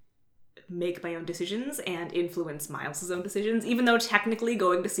can make my own decisions and influence Miles' own decisions, even though technically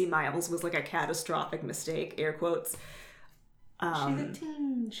going to see Miles was a catastrophic mistake, air quotes. She's a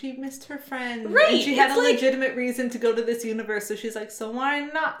teen. She missed her friend. Right. And she had a legitimate reason to go to this universe, so she's like, so why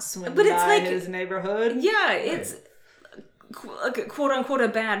not swim by his neighborhood? Yeah, it's quote unquote a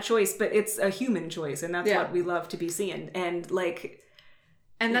bad choice, but it's a human choice, and that's what we love to be seeing. And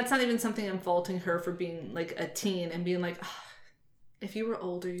and that's not even something I'm faulting her for being a teen and being like, oh, if you were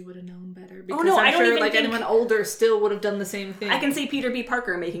older you would have known better, because I'm sure think anyone older still would have done the same thing. I can see Peter B.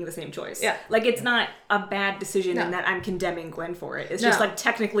 Parker making the same choice. Yeah. It's not a bad decision in that I'm condemning Gwen for it. It's just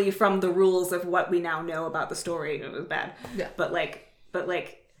technically from the rules of what we now know about the story, it was bad. Yeah. But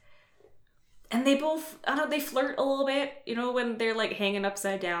and they both, they flirt a little bit, when they're hanging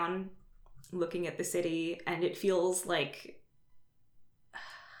upside down, looking at the city, and it feels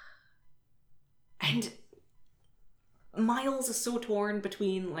and Miles is so torn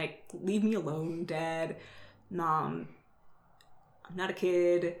between, leave me alone, Dad, Mom, I'm not a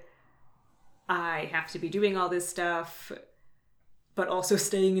kid, I have to be doing all this stuff, but also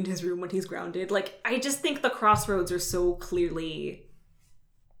staying in his room when he's grounded. I just think the crossroads are so clearly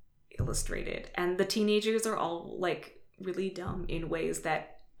illustrated, and the teenagers are all really dumb in ways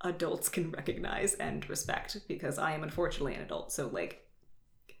that adults can recognize and respect, because I am unfortunately an adult. So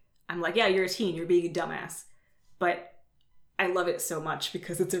I'm yeah, you're a teen, you're being a dumbass, but I love it so much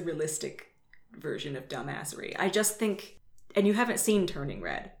because it's a realistic version of dumbassery. I just think, and you haven't seen Turning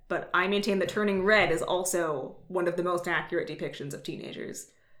Red, but I maintain that Turning Red is also one of the most accurate depictions of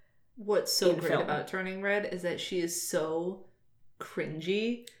teenagers. What's so great about Turning Red is that she is so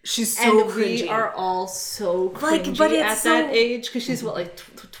cringy. She's so cringy. We are all so cringy at that age, because she's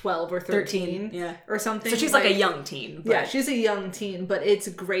 12 or 13 or something. So she's a young teen. Yeah, she's a young teen, but it's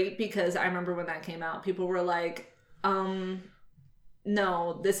great because I remember when that came out, people were like,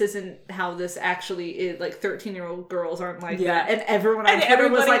 no, this isn't how this actually is. Like 13-year-old girls aren't like Yeah. that. And everyone on And Twitter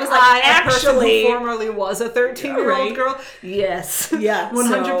was everybody like, was like, I actually- who formerly was a 13-year-old Right. girl. Yes. Yeah,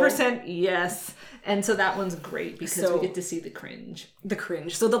 100% yes. And so that one's great because So- we get to see the cringe. The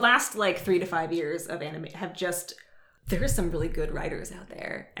cringe. So the last like 3 to 5 years of anime have just, there are some really good writers out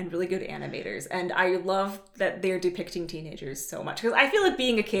there and really good animators, and I love that they're depicting teenagers so much, because I feel like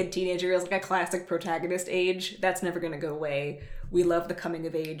being a kid, teenager is like a classic protagonist age. That's never going to go away. We love the coming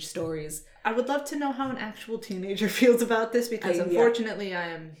of age stories. I would love to know how an actual teenager feels about this, because unfortunately I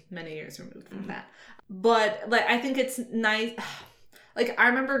am many years removed from that. But like, I think it's nice. Like, I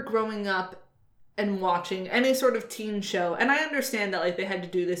remember growing up and watching any sort of teen show, and I understand that like they had to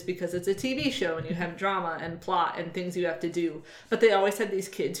do this because it's a TV show and you have drama and plot and things you have to do, but they always had these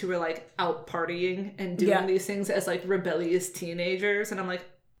kids who were like out partying and doing these things as like rebellious teenagers, and I'm like,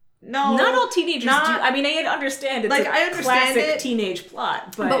 no, not all teenagers do. I mean, I understand it's like, I understand classic teenage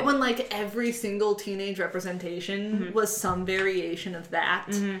plot, but when like every single teenage representation was some variation of that,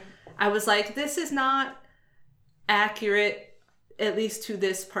 I was like, this is not accurate, at least to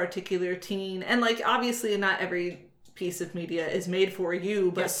this particular teen. And like, obviously not every piece of media is made for you,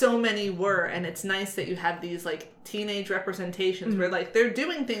 but so many were, and it's nice that you have these like teenage representations where like they're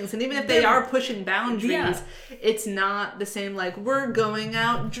doing things, and even if they are pushing boundaries, it's not the same like we're going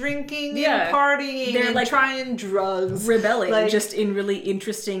out drinking and partying and like trying drugs, rebelling, like, just in really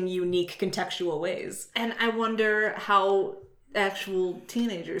interesting, unique, contextual ways. And I wonder how actual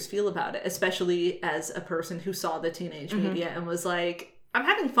teenagers feel about it, especially as a person who saw the teenage media and was like, I'm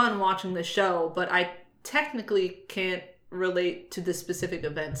having fun watching this show, but I technically can't relate to the specific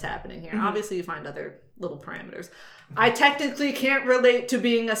events happening here. Obviously you find other little parameters. I technically can't relate to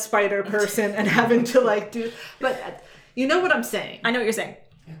being a spider person and having to like do, but you know what I'm saying. I know what you're saying.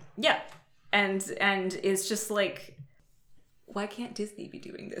 Yeah. And it's just like, why can't Disney be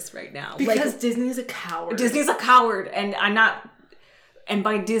doing this right now? Because like, Disney's a coward. Disney's a coward, and I'm not, and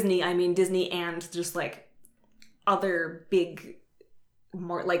by Disney, I mean Disney and just like other big,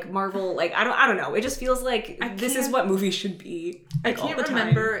 more like Marvel, like I don't know. It just feels like this is what movies should be. Like, I can't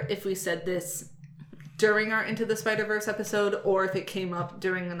remember if we said this during our Into the Spider-Verse episode or if it came up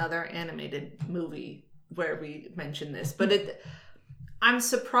during another animated movie where we mentioned this, but I'm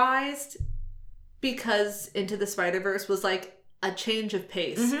surprised because Into the Spider-Verse was like a change of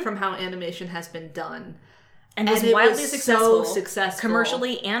pace from how animation has been done. And was wildly successful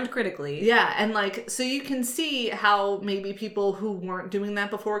commercially and critically. Yeah, and like, so you can see how maybe people who weren't doing that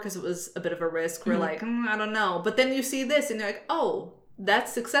before because it was a bit of a risk were like, I don't know. But then you see this and you're like, oh,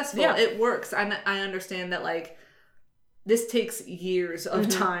 that's successful. Yeah. It works. I understand that like this takes years of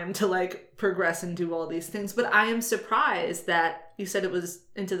time to like progress and do all these things. But I am surprised that you said it was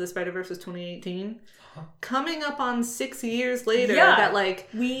Into the Spider-Verse was 2018. Coming up on 6 years later, that like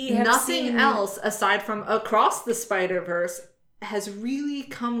we have nothing else aside from Across the Spider-Verse has really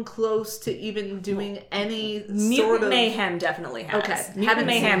come close to even doing any sort of... Mayhem definitely has. Okay. Mutant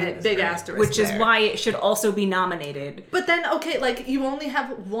Mayhem, big asterisk which is why it should also be nominated. But then, okay, like, you only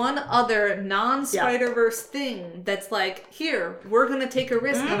have one other non-Spider-Verse thing that's like, here, we're going to take a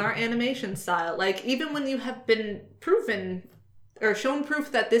risk on our animation style. Like, even when you have been proven or shown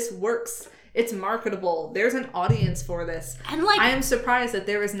proof that this works... It's marketable. There's an audience for this. And like, I am surprised that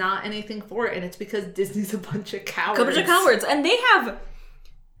there is not anything for it, and it's because Disney's a bunch of cowards. And they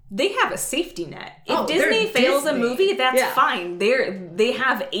have a safety net. If Disney fails a movie, that's fine. They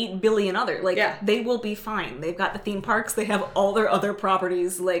have 8 billion other they will be fine. They've got the theme parks. They have all their other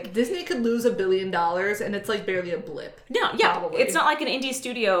properties. Like Disney could lose $1 billion, and it's like barely a blip. No, probably. It's not like an indie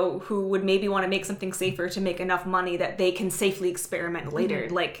studio who would maybe want to make something safer to make enough money that they can safely experiment later.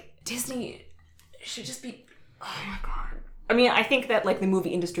 Like. Disney should just be... Oh my god. I mean, I think that like the movie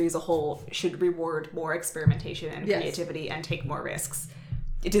industry as a whole should reward more experimentation and creativity and take more risks.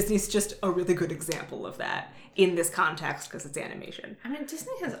 Disney's just a really good example of that in this context because it's animation. I mean,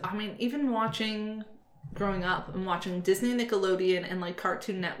 Disney has... I mean, even growing up and watching Disney, Nickelodeon, and like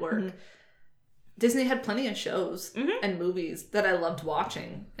Cartoon Network... Disney had plenty of shows and movies that I loved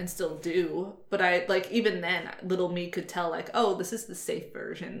watching and still do. But I, like, even then, little me could tell, like, oh, this is the safe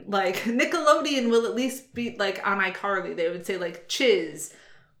version. Like, Nickelodeon will at least be, like, on iCarly, they would say, like, chiz,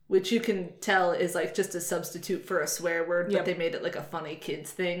 which you can tell is, like, just a substitute for a swear word, but they made it, like, a funny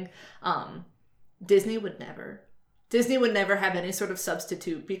kids thing. Disney would never. Disney would never have any sort of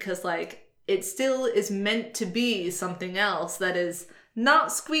substitute because, like, it still is meant to be something else that is...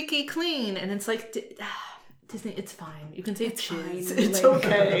 not squeaky clean, and it's like Disney. It's fine. You can say it's chiz. It's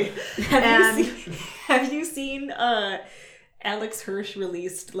okay. Have you seen Alex Hirsch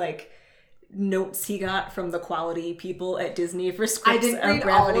released like notes he got from the quality people at Disney for scripts. I didn't read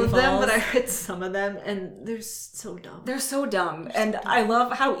all of them, but I read some of them, and they're so dumb. They're so dumb, and I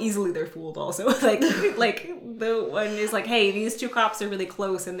love how easily they're fooled. Also, like the one is like, "Hey, these two cops are really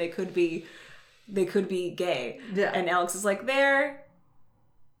close, and they could be gay." Yeah, and Alex is like, "They're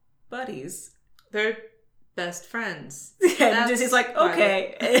buddies. They're best friends." And Disney's like,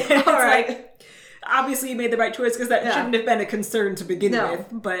 "Okay, right. All right." Like, obviously, you made the right choice because that shouldn't have been a concern to begin with,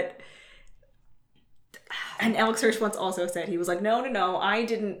 but." And Alex Hirsch once also said, he was like, no, I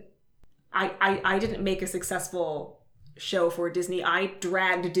didn't make a successful show for Disney. I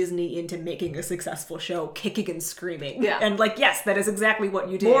dragged Disney into making a successful show, kicking and screaming. Yeah. And like, yes, that is exactly what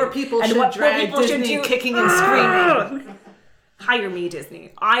you did. More people should drag Disney kicking and screaming. Hire me,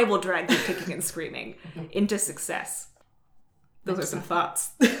 Disney. I will drag you kicking and screaming into success. Those are some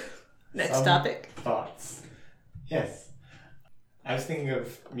thoughts. Next topic. Thoughts. Yes. I was thinking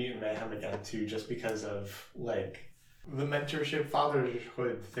of Mutant Mayhem again, too, just because of, like, the mentorship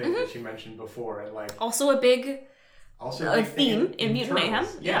fatherhood thing that you mentioned before. And, like... Also a big theme in Mutant Mayhem.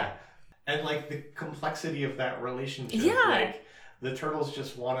 Yeah. And, like, the complexity of that relationship. Yeah. Like, the turtles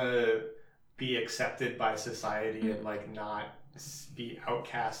just want to be accepted by society and, like, not be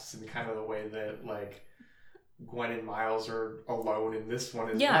outcasts in kind of the way that, like, Gwen and Miles are alone in this one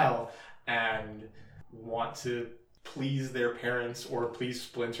as well. And want to... please their parents or please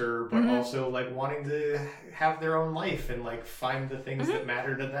Splinter, but also like wanting to have their own life and like find the things that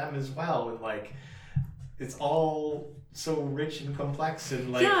matter to them as well, and like it's all so rich and complex,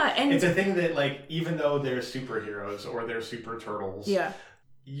 and like and it's a thing that like even though they're superheroes or they're super turtles,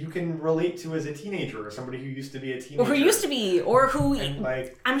 you can relate to as a teenager or somebody who used to be a teenager, or who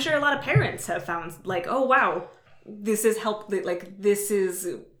like I'm sure a lot of parents have found like, oh wow, this is this is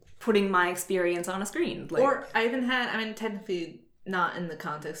putting my experience on a screen. Like, or I even had, I mean, technically not in the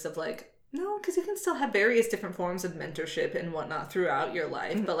context of like, no, because you can still have various different forms of mentorship and whatnot throughout your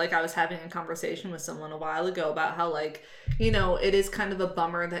life. But like I was having a conversation with someone a while ago about how like, you know, it is kind of a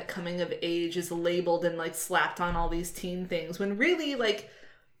bummer that coming of age is labeled and like slapped on all these teen things when really like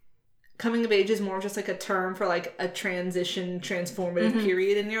coming of age is more just like a term for like a transformative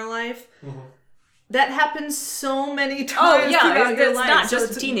period in your life. That happens so many times throughout your life. Not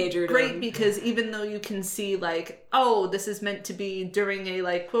just a teenager. Great, because even though you can see like, oh, this is meant to be during a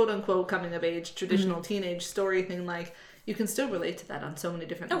like quote unquote coming of age traditional teenage story thing, like you can still relate to that on so many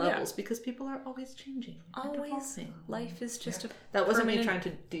different levels because people are always changing. Always. Life is just a that wasn't me trying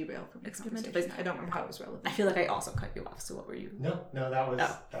to derail from experimentation. I don't remember how it was relevant. I feel like I also cut you off. So what were you? No, that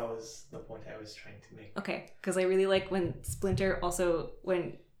was the point I was trying to make. Okay, because I really like when Splinter also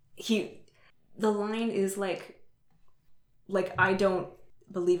when the line is like I don't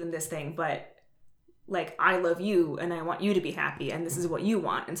believe in this thing, but like I love you and I want you to be happy and this is what you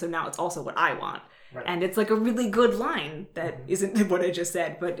want, and so now it's also what I want. Right. And it's like a really good line that isn't what I just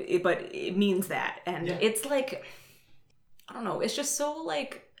said, but it means that. And it's like, I don't know, it's just so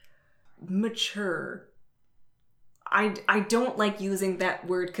like mature. I don't like using that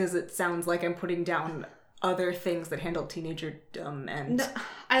word because it sounds like I'm putting down other things that handle teenagerdom and no,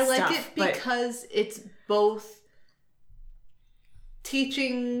 I like stuff, it because it's both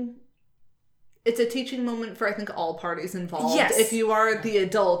teaching. It's a teaching moment for I think all parties involved. Yes. If you are the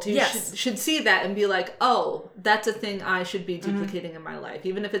adult, you should see that and be like, oh, that's a thing I should be duplicating in my life,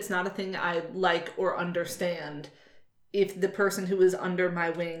 even if it's not a thing I like or understand. If the person who is under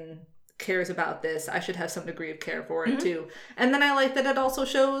my wing cares about this, I should have some degree of care for it too. And then I like that it also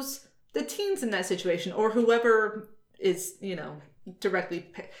shows the teens in that situation, or whoever is, you know, directly,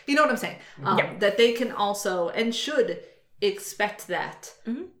 you know what I'm saying? That they can also, and should, expect that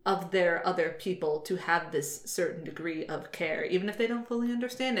of their other people to have this certain degree of care, even if they don't fully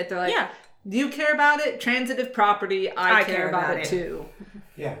understand it. They're like, you care about it? Transitive property, I care about it too.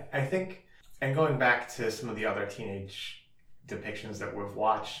 Yeah, I think, and going back to some of the other teenage depictions that we've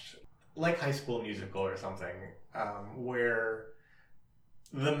watched, like High School Musical or something, where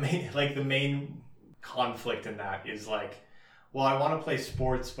the main conflict in that is like, well, I want to play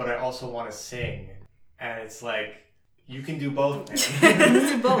sports, but I also want to sing. And it's like, you can do both, man. You can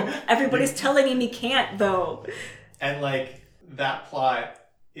do both. Everybody's telling him he can't, though. And like, that plot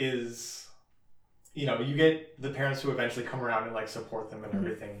is, you know, you get the parents who eventually come around and like support them and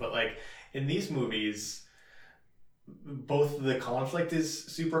everything. But like, in these movies, both the conflict is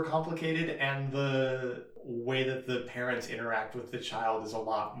super complicated and the way that the parents interact with the child is a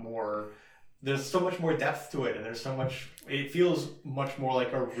lot more, there's so much more depth to it, and there's so much, it feels much more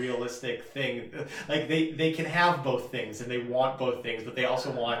like a realistic thing. Like they can have both things and they want both things, but they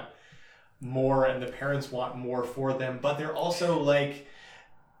also want more, and the parents want more for them, but they're also like,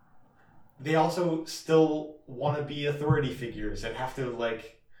 they also still want to be authority figures and have to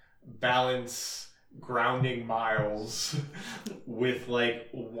like balance grounding Miles with like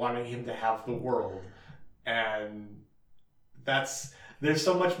wanting him to have the world, and there's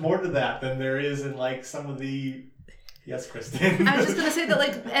so much more to that than there is in like some of the. Yes, Kristen. I was just gonna say that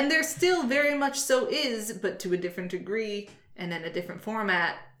like, and there still very much so is, but to a different degree and in a different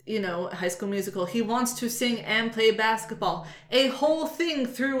format. You know, High School Musical. He wants to sing and play basketball. A whole thing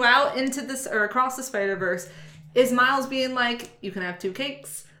throughout into this or across the Spider-Verse is Miles being like, "You can have 2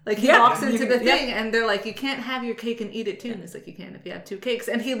 cakes." Like he walks into the thing and they're like, "You can't have your cake and eat it too." And he's like, "You can if you have 2 cakes."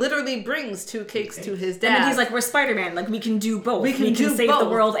 And he literally brings 2 cakes to his dad. And then he's like, "We're Spider-Man. Like we can do both. We can save both. The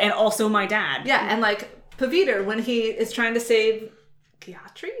world and also my dad." Yeah, and like Paviter when he is trying to save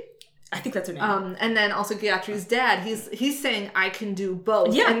Gayatri. I think that's her name. And then also Gayatri's dad, he's saying I can do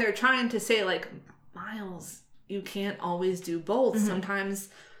both. Yeah. And they're trying to say like, Miles, you can't always do both. Mm-hmm. Sometimes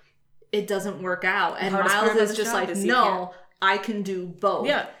it doesn't work out. And Miles is just like, no, I can do both.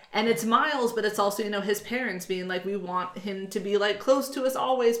 Yeah. And it's Miles, but it's also, you know, his parents being like, we want him to be like close to us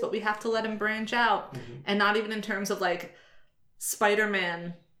always, but we have to let him branch out. Mm-hmm. And not even in terms of like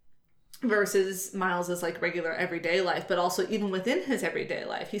Spider-Man versus Miles's like regular everyday life, but also even within his everyday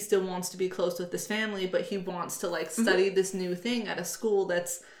life, he still wants to be close with his family, but he wants to like study this new thing at a school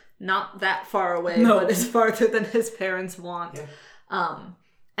that's not that far away, but is farther than his parents want. Yeah.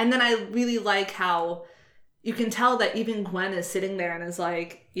 And then I really like how you can tell that even Gwen is sitting there and is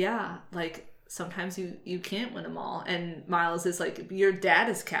like, yeah, like sometimes you can't win them all. And Miles is like, your dad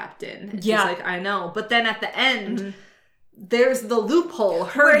is captain. And she's like, I know. But then at the end, there's the loophole.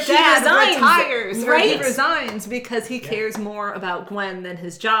 Her dad retires, right? He resigns because he cares more about Gwen than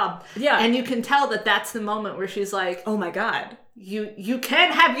his job. Yeah. And you can tell that that's the moment where she's like, oh my God, you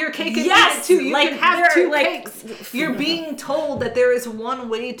can have your cake and eat it too. You can have 2 cakes. You're being told that there is one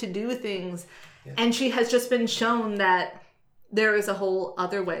way to do things. Yeah. And she has just been shown that there is a whole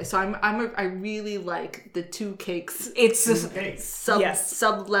other way. So I really like the 2 cakes. It's a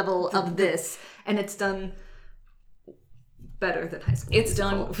sub level of this. And it's done better than High School. It's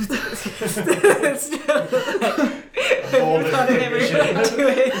done.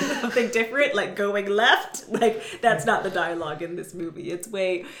 Something different, like going left. Like that's not the dialogue in this movie. It's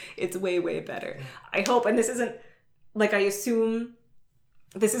way better. I hope, and this isn't like I assume.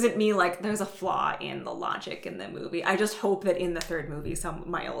 This isn't me like there's a flaw in the logic in the movie. I just hope that in the 3rd movie, some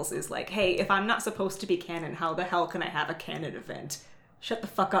Miles is like, hey, if I'm not supposed to be canon, how the hell can I have a canon event? Shut the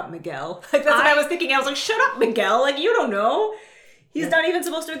fuck up, Miguel. Like, that's what I was thinking. I was like, shut up, Miguel. Like, you don't know. He's not even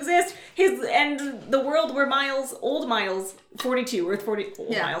supposed to exist. And the world where old Miles, 42, Earth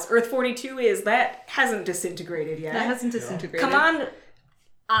 42 is, that hasn't disintegrated yet. That hasn't disintegrated. Come on.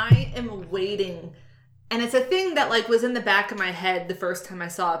 I am waiting. And it's a thing that, like, was in the back of my head the first time I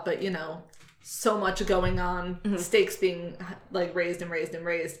saw it, but, you know, so much going on, stakes being, like, raised.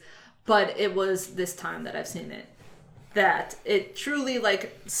 But it was this time that I've seen it. That it truly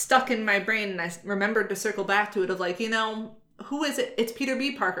like stuck in my brain, and I remembered to circle back to it of like, you know, who is it? It's Peter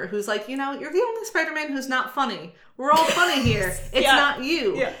B. Parker who's like, you know, you're the only Spider-Man who's not funny. We're all funny here. It's not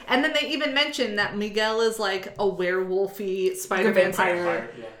you. Yeah. And then they even mention that Miguel is like a werewolfy Spider-Man vampire.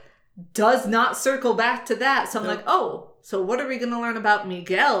 Does not circle back to that. So I'm like, oh, so what are we going to learn about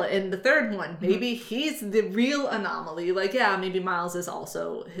Miguel in the 3rd one? Maybe he's the real anomaly. Like, yeah, maybe Miles is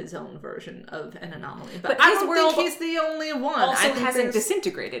also his own version of an anomaly. But I don't think he's the only one. Also hasn't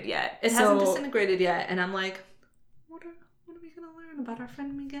disintegrated yet. It hasn't disintegrated yet. And I'm like, what are we going to learn about our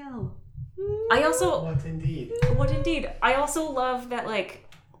friend Miguel? I also... What indeed? I also love that, like,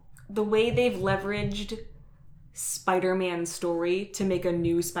 the way they've leveraged Spider-Man story to make a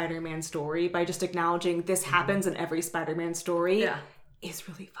new Spider-Man story by just acknowledging this happens in every Spider-Man story is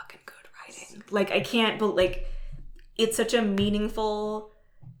really fucking good writing. Like, I can't, but like, it's such a meaningful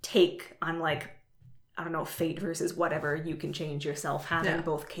take on like, I don't know, fate versus whatever, you can change yourself, having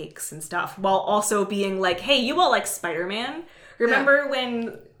both cakes and stuff, while also being like, hey, you all like Spider-Man? Remember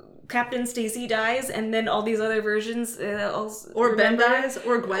when Captain Stacy dies, and then all these other versions, or Ben dies,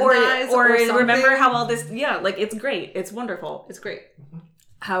 or Gwen dies, or remember how all this, like it's great, it's wonderful, it's great.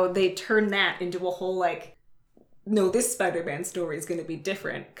 How they turn that into a whole like, no, this Spider-Man story is going to be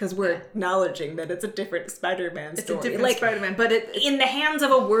different because we're acknowledging that it's a different Spider-Man story. It's a different Spider-Man, but in the hands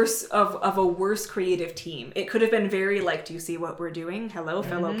of a worse creative team, it could have been very like, do you see what we're doing? Hello,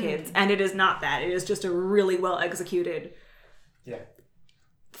 fellow kids, and it is not that. It is just a really well executed.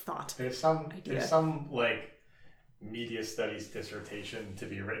 Thought. There's some like media studies dissertation to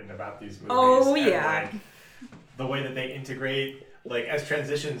be written about these movies. Oh yeah. Like, the way that they integrate like as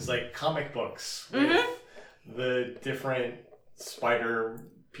transitions like comic books with the different spider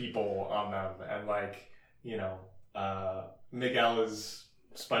people on them, and like, you know, Miguel is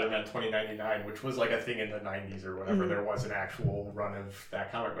Spider-Man 2099, which was like a thing in the 90s or whatever. There was an actual run of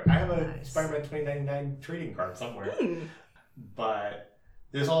that comic book. I have a Spider-Man 2099 trading card somewhere. But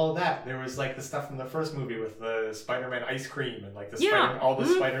there's all of that. There was like the stuff from the first movie with the Spider-Man ice cream and like the all the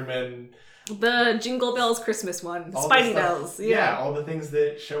Spider-Man... The Jingle Bells Christmas one. Spidey Bells. Yeah, all the things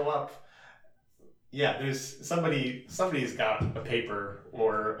that show up. Yeah, there's somebody's got a paper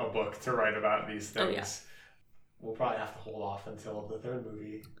or a book to write about these things. Oh, yeah. We'll probably have to hold off until the third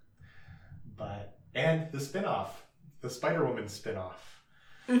movie. And the spin-off, the Spider-Woman spin-off,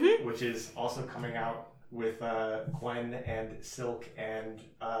 which is also coming out with Gwen and Silk and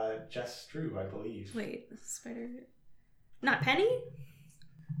Jess Drew, I believe. Wait, not Penny?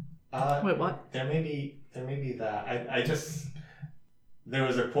 Wait, what? There may be that. There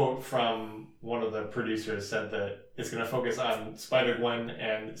was a quote from one of the producers said that it's going to focus on Spider-Gwen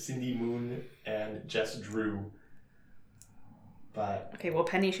and Cindy Moon and Jess Drew. But okay, well,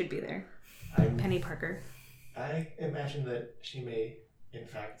 Penny should be there. Penny Parker. I imagine that she may, in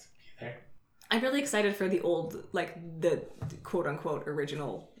fact, be there. I'm really excited for the old, like, the quote-unquote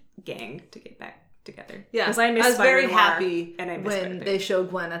original gang to get back together. Yeah, because I was very happy when they showed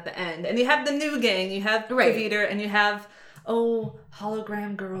Gwen at the end. And you have the new gang. You have Peter, and you have,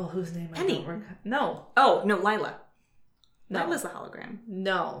 hologram girl whose name Penny. I don't remember. No. Oh, no, Lila. No. Lila's the hologram.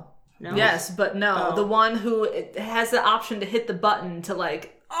 No. Yes, but no. Oh. The one who has the option to hit the button to,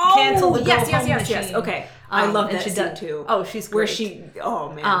 like, cancel the yes. Okay. I love that scene, too. Oh, she's great.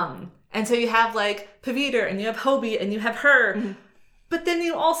 Oh, man. And so you have, like, Paviter, and you have Hobie, and you have her. Mm-hmm. But then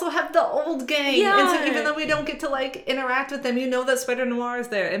you also have the old gang. Yeah. And so even though we don't get to, like, interact with them, you know that Spider-Noir is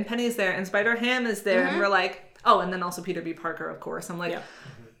there, and Penny's there, and Spider-Ham is there, and we're like, and then also Peter B. Parker, of course. I'm like,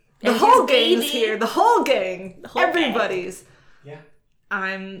 the whole gang's here. The whole gang. Everybody's. Yeah.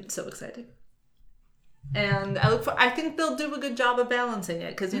 I'm so excited. And I think they'll do a good job of balancing it.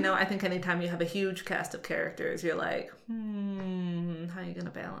 Because, you know, I think anytime you have a huge cast of characters, you're like, how are you going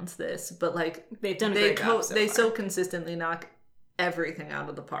to balance this? But, like, they've done a great job they so consistently knock everything out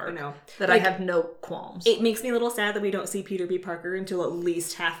of the park that like, I have no qualms. It makes me a little sad that we don't see Peter B. Parker until at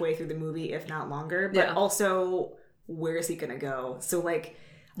least halfway through the movie, if not longer. But also, where is he going to go? So, like,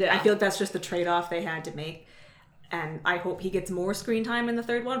 I feel like that's just the trade-off they had to make. And I hope he gets more screen time in the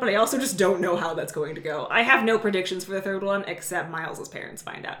third one, but I also just don't know how that's going to go. I have no predictions for the third one, except Miles' parents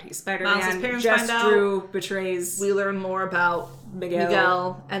find out he's Spider-Man. Miles' parents Jess find out. Drew betrays. We learn more about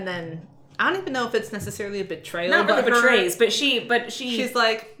Miguel, and then I don't even know if it's necessarily a betrayal. Not really betrays, but she's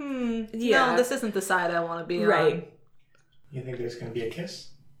like, no, this isn't the side I want to be on. You think there's going to be a kiss?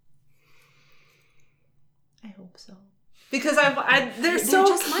 I hope so. Because they're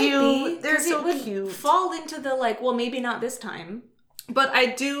so cute. They're so cute. Fall into the like, well, maybe not this time. But I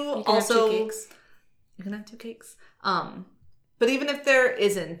do also. Have 2 cakes. You can have 2 cakes. But even if there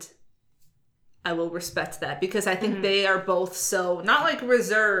isn't, I will respect that because I think they are both so not like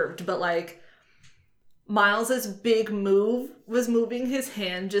reserved, but like Miles's big move was moving his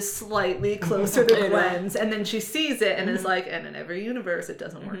hand just slightly closer to Gwen's, and then she sees it and is like, and in every universe, it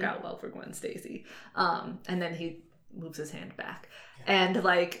doesn't work out well for Gwen Stacy. And then he moves his hand back, and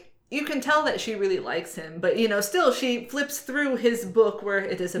like you can tell that she really likes him, but you know, still she flips through his book where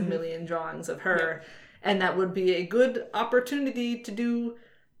it is a million drawings of her, and that would be a good opportunity to do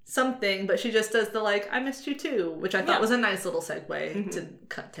something, but she just does the like, I missed you too, which I thought was a nice little segue to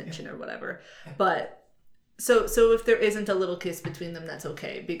cut tension or whatever. But so if there isn't a little kiss between them, that's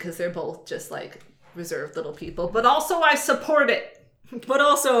okay, because they're both just like reserved little people. But also I support it. But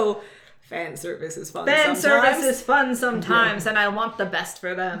also fan service is fun service is fun sometimes, and I want the best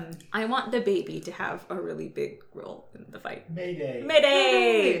for them. I want the baby to have a really big role in the fight.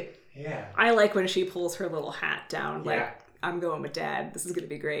 Mayday! Yeah. I like when she pulls her little hat down, like, I'm going with Dad. This is going to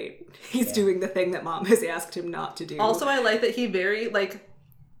be great. He's doing the thing that Mom has asked him not to do. Also, I like that he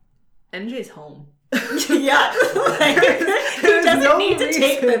MJ's home. Yeah. He doesn't need to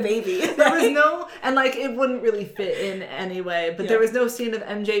take the baby. There was and like, it wouldn't really fit in anyway, but there was no scene of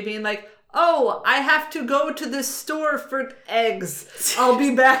MJ being like, oh, I have to go to the store for eggs. I'll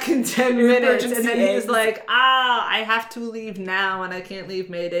be back in 10 minutes. And then he's like, I have to leave now, and I can't leave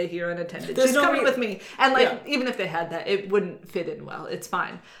Mayday here unattended. She's coming with me. And like, even if they had that, it wouldn't fit in well. It's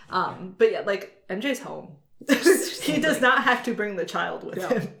fine. But yeah, like, MJ's home. He does not have to bring the child with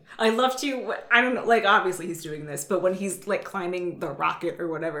him. I love to, I don't know, like, obviously he's doing this, but when he's like climbing the rocket or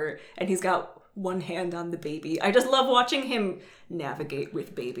whatever, and he's got one hand on the baby, I just love watching him navigate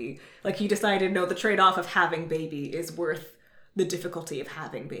with baby. Like, he decided, no, the trade-off of having baby is worth the difficulty of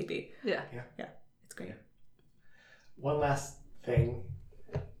having baby. Yeah. It's great. One last thing.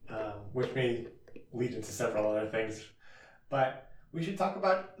 which may lead into several other things. But we should talk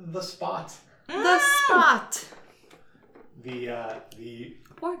about the Spot. The Spot. The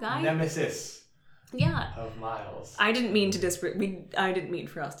poor guy. Nemesis. Yeah. Of Miles. I didn't mean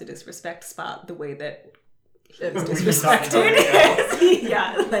for us to disrespect Spot the way that it's disrespected.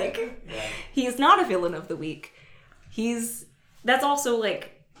 Yeah, he's not a villain of the week. That's also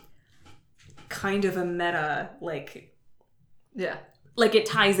like kind of a meta, like, yeah. Like it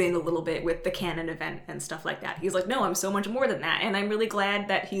ties in a little bit with the canon event and stuff like that. He's like, no, I'm so much more than that. And I'm really glad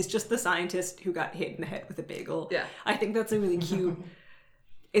that he's just the scientist who got hit in the head with a bagel. Yeah. I think that's a really cute,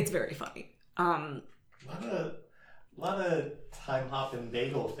 it's very funny. A lot of time hopping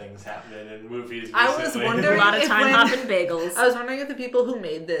bagel things happening in movies recently. I was wondering a lot of time hopping bagels. I was wondering if the people who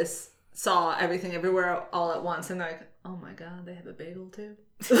made this saw Everything Everywhere All at Once and they're like, oh my god, they have a bagel too?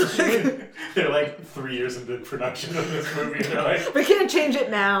 They're like 3 years into production of this movie. They're like, we can't change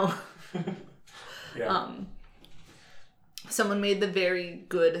it now. Yeah. Someone made the very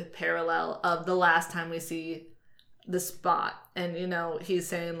good parallel of the last time we see the Spot, and he's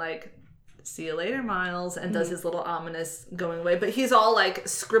saying like, see you later, Miles, and does his little ominous going away, but he's all like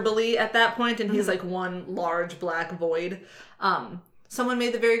scribbly at that point, and he's like one large black void. Someone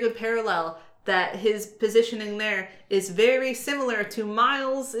made the very good parallel that his positioning there is very similar to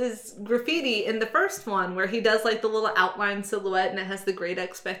Miles's graffiti in the first one, where he does like the little outline silhouette and it has the great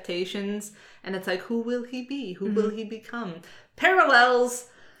expectations, and it's like, who will he be? Who will he become? Parallels.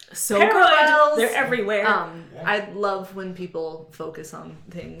 So good. They're everywhere. I love when people focus on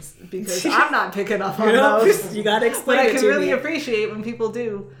things because I'm not picking up on those. You gotta explain but it I can to really me. appreciate when people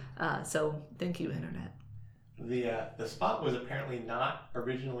do. So thank you, Internet. The Spot was apparently not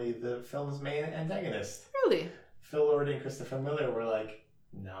originally the film's main antagonist. Really? Phil Lord and Christopher Miller were like,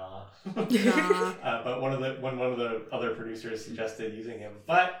 nah. Nah. But one of the other producers suggested using him.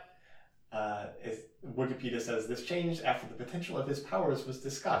 But Wikipedia says this changed after the potential of his powers was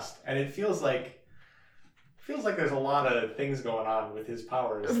discussed, and it feels like there's a lot of things going on with his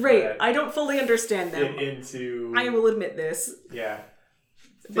powers. Right. I don't fully understand them. I will admit this. Yeah.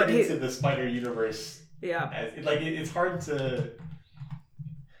 But into the Spider universe. Yeah. It's hard to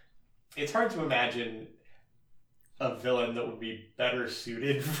imagine a villain that would be better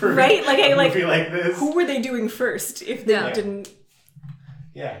suited for a movie like this. Who were they doing first if they didn't?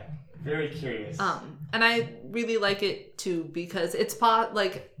 Yeah, very curious. And I really like it too because it's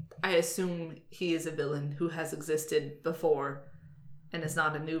I assume he is a villain who has existed before and is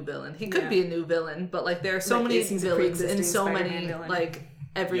not a new villain. He could be a new villain, but like there are so many villains and so many like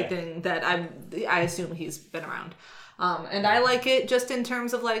everything that I assume he's been around. And I like it just in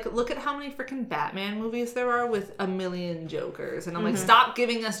terms of like, look at how many freaking Batman movies there are with a million Jokers. And I'm like, stop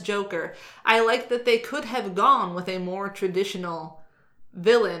giving us Joker. I like that they could have gone with a more traditional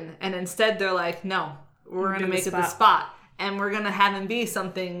villain. And instead they're like, no, we're going to make it the Spot. And we're going to have him be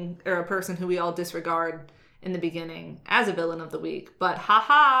something or a person who we all disregard in the beginning as a villain of the week. But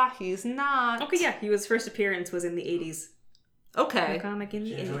haha, he's not. Okay, yeah. His first appearance was in the 80s. Okay. The comic in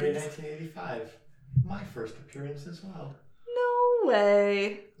the 80s. January 1985. My first appearance as well. No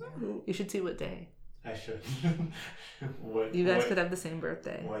way. You should see what day. I should. You guys could have the same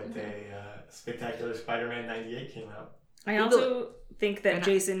birthday. What day Spectacular Spider-Man 98 came out. I also think that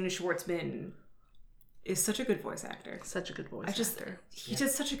Jason Schwartzman is such a good voice actor. Such a good voice actor. He did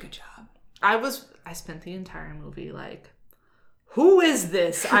such a good job. I spent the entire movie like, who is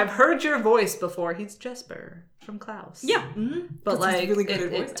this? I've heard your voice before. He's Jesper from Klaus. Yeah. Mm-hmm. But like, really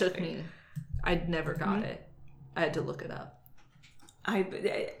good it took me. I never got it. I had to look it up. I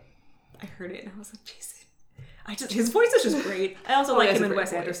heard it and I was like, Jason. His voice is just great. I also like him in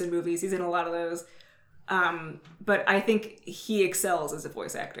Wes Anderson movies. He's in a lot of those. But I think he excels as a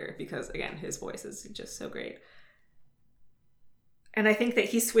voice actor because, again, his voice is just so great. And I think that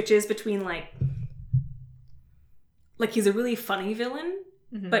he switches between like he's a really funny villain,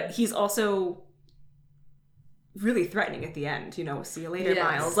 but he's also really threatening at the end, see you later,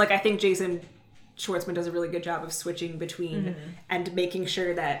 Miles. Like, I think Jason Schwartzman does a really good job of switching between and making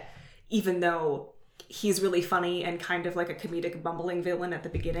sure that even though he's really funny and kind of like a comedic bumbling villain at the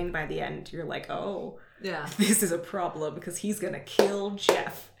beginning, by the end, you're like, oh, yeah, this is a problem because he's going to kill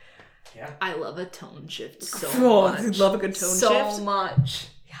Jeff. Yeah. I love a tone shift so much. I love a good tone shift. So much.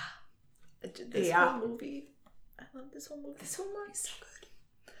 Yeah. This whole movie. I love this whole movie so much. So good.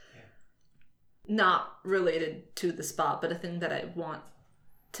 Not related to the Spot, but a thing that I want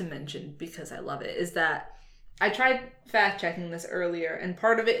to mention because I love it is that I tried fact checking this earlier and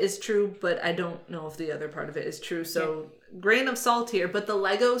part of it is true, but I don't know if the other part of it is true. So grain of salt here, but the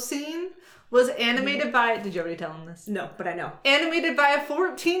Lego scene was animated by, did you already tell him this? No, but I know. Animated by a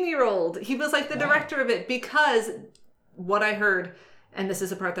 14-year-old. He was like the director of it because what I heard, and this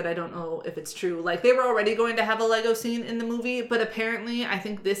is a part that I don't know if it's true, like they were already going to have a Lego scene in the movie, but apparently I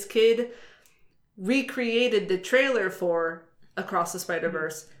think this kid recreated the trailer for Across the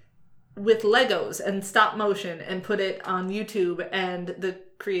Spider-Verse with Legos and stop motion and put it on YouTube, and the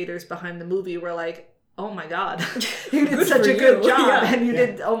creators behind the movie were like, oh my god, you did such a good job, and you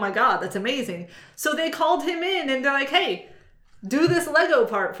did, oh my god, that's amazing. So they called him in and they're like, hey, do this Lego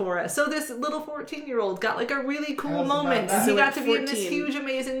part for us. So this little 14-year-old got like a really cool moment. He got to be in this huge,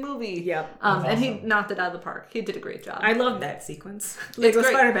 amazing movie. Yep. And awesome. He knocked it out of the park. He did a great job. I love that sequence. Lego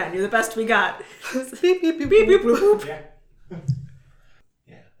Spider-Man, you're the best we got. Beep, beep, beep, beep, beep, boop, boop.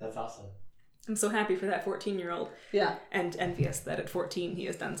 Yeah, that's awesome. I'm so happy for that 14-year-old. Yeah. And envious that at 14 he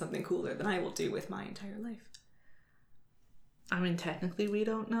has done something cooler than I will do with my entire life. I mean, technically we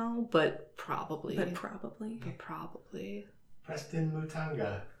don't know, but probably. Preston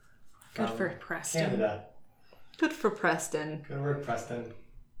Mutanga. Good for Preston. Canada. Good for Preston. Good work, Preston.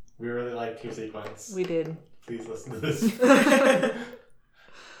 We really liked your sequence. We did. Please listen to this.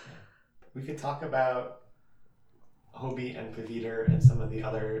 We could talk about Hobie and Paviter and some of the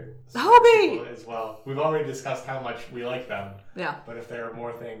other Hobie as well. We've already discussed how much we like them. Yeah. But if there are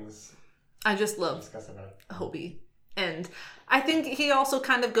more things, I just love discuss about Hobie. And I think he also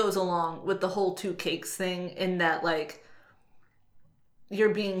kind of goes along with the whole two cakes thing in that, like,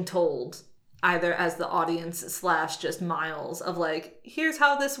 you're being told either as the audience / just Miles of like, here's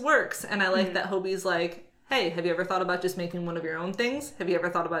how this works. And I like that Hobie's like, hey, have you ever thought about just making one of your own things? Have you ever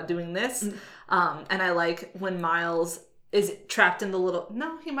thought about doing this? And I like when Miles is trapped in the little...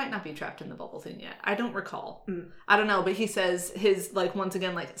 No, he might not be trapped in the bubble thing yet. I don't recall. I don't know, but he says his, like, once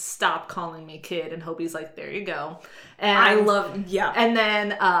again, like, stop calling me kid. And Hobie's like, there you go. And I love... Yeah. And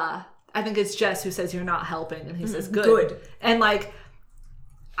then I think it's Jess who says, you're not helping. And he says, good. And, like...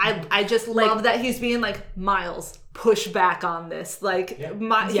 I just love that he's being like, Miles, push back on this. Like,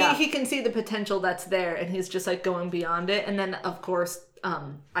 he can see the potential that's there, and he's just like going beyond it. And then, of course,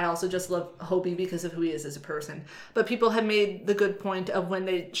 I also just love Hobie because of who he is as a person. But people have made the good point of when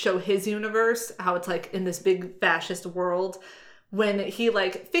they show his universe, how it's like in this big fascist world, when he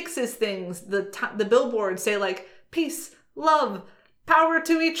like fixes things, the billboards say like, peace, love, power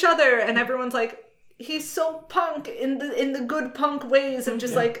to each other, and everyone's like, he's so punk in the good punk ways of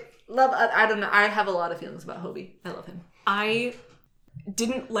just like love. I don't know. I have a lot of feelings about Hobie. I love him. I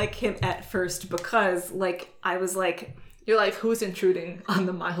didn't like him at first because like I was like, you're like, who's intruding on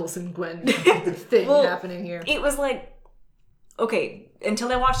the Miles and Gwen thing happening here? It was like, okay,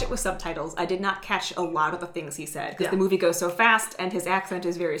 until I watched it with subtitles, I did not catch a lot of the things he said because the movie goes so fast and his accent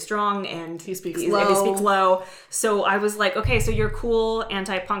is very strong and he speaks low. So I was like, okay, so you're cool,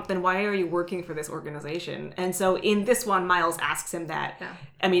 anti-punk, then why are you working for this organization? And so in this one, Miles asks him that. Yeah.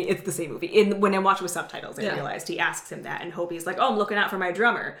 I mean, it's the same movie. When I watched with subtitles, I realized he asks him that, and Hobie's like, oh, I'm looking out for my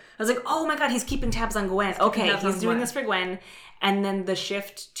drummer. I was like, oh my god, he's keeping tabs on Gwen. Okay, he's doing this for Gwen. And then the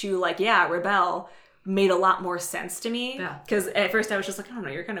shift to like, rebel made a lot more sense to me. Yeah. Because at first I was just like, I don't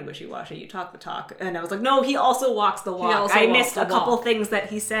know, you're kind of wishy-washy. You talk the talk. And I was like, no, he also walks the walk. I missed a couple things that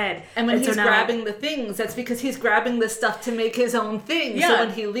he said. And when he's grabbing the things, that's because he's grabbing the stuff to make his own thing. Yeah. So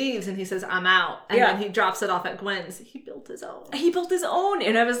when he leaves and he says, I'm out, and then he drops it off at Gwen's, he built his own.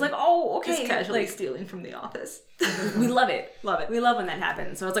 And I was like, oh, okay. Just casually stealing from The Office. We love it. We love when that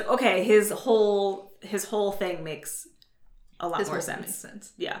happens. So I was like, okay, his whole thing makes a lot more sense. Makes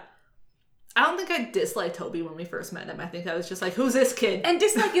sense. Yeah. I don't think I disliked Hobie when we first met him. I think I was just like, who's this kid? And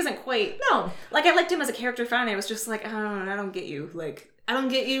dislike isn't quite... No. Like, I liked him as a character fine. I was just like, I don't get you. Like... I don't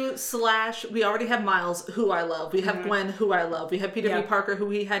get you, / we already have Miles, who I love. We have Gwen, who I love. We have Peter B. Parker, who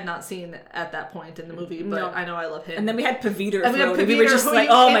we had not seen at that point in the movie, but I know I love him. And then we had Paviter. And we were just like,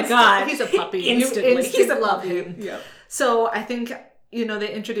 oh my god. He's a puppy. Instantly. He's a love him. Yep. So I think,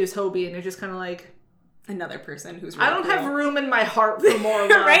 they introduce Hobie, and you're just kind of like... Another person who's really I don't have room in my heart for more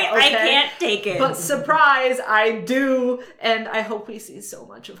love. Right? Okay? I can't take it. But surprise, I do. And I hope we see so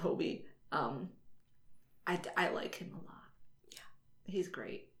much of Hobie. I like him a lot. Yeah. He's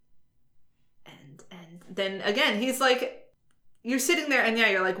great. And then again, he's like, you're sitting there and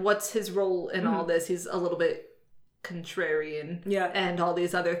you're like, what's his role in all this? He's a little bit contrarian and all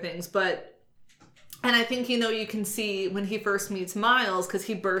these other things. And I think, you can see when he first meets Miles, because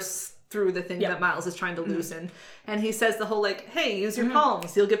he bursts through the thing that Miles is trying to loosen. And he says the whole like, hey, use your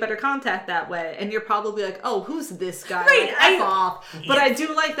palms. You'll get better contact that way. And you're probably like, oh, who's this guy? Right. Like, F off. But I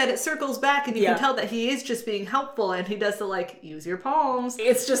do like that it circles back and you can tell that he is just being helpful and he does the like, use your palms.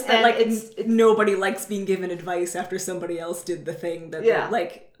 It's just that like nobody likes being given advice after somebody else did the thing that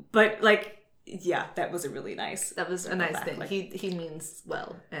like, but like, yeah, that was a really nice. That was a nice thing. He means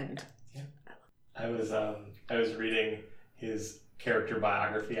well, and I was reading his character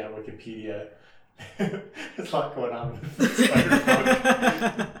biography on Wikipedia. There's a lot going on with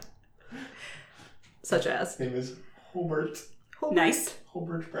Spider-Punk. Such as? His name is Hobart. Nice.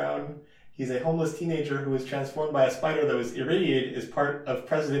 Hobart Brown. He's a homeless teenager who was transformed by a spider that was irradiated as part of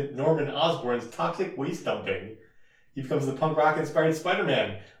President Norman Osborn's toxic waste dumping. He becomes the punk rock inspired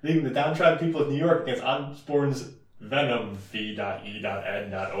Spider-Man, leading the downtrodden people of New York against Osborn's Venom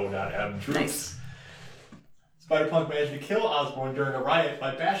V.E.N.O.M troops. Nice. Spider-Punk managed to kill Osborn during a riot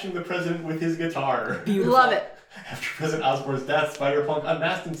by bashing the president with his guitar. Beautiful. Love it. After President Osborn's death, Spider-Punk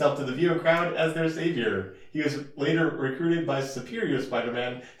unmasked himself to the viewing crowd as their savior. He was later recruited by Superior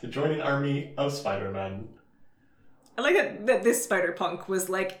Spider-Man to join an army of Spider-Men. I like that this Spider-Punk was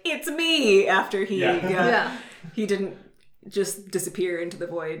like, it's me, after he he didn't just disappear into the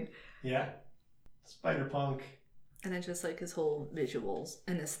void. Yeah. Spider-Punk. And I just like his whole visuals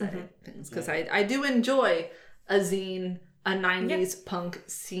and aesthetic things. Because I do enjoy a zine, a 90s punk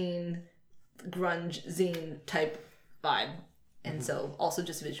scene, grunge zine type vibe. And so also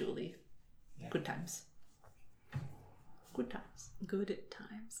just visually, good times. Good times. Good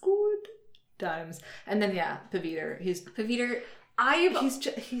times. Good times. And then Paviter. He's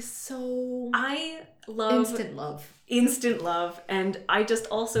so I love instant love, and I just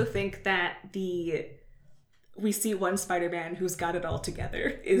also think that we see one Spider-Man who's got it all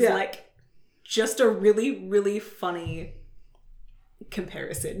together is like just a really, really funny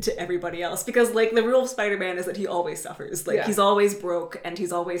comparison to everybody else, because like the real Spider-Man is that he always suffers, like he's always broke and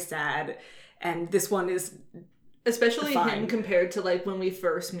he's always sad, and this one is especially him compared to like when we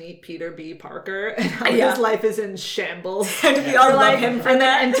first meet Peter B. Parker and how his life is in shambles, and we all love him for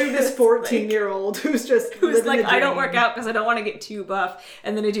that. And to this 14-year-old who's like, I don't work out because I don't want to get too buff,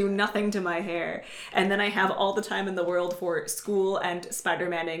 and then I do nothing to my hair, and then I have all the time in the world for school and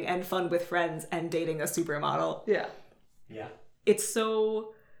Spider-Manning and fun with friends and dating a supermodel. Yeah. It's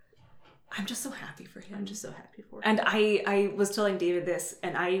so... I'm just so happy for him. I'm just so happy for him. And I was telling David this,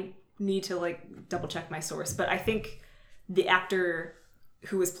 and I need to like double check my source, but I think the actor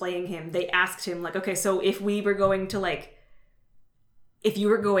who was playing him, they asked him like, okay, so if we were going to like, if you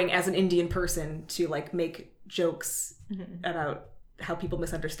were going as an Indian person to like make jokes about how people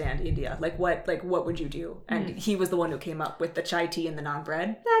misunderstand India, like what would you do? And he was the one who came up with the chai tea and the naan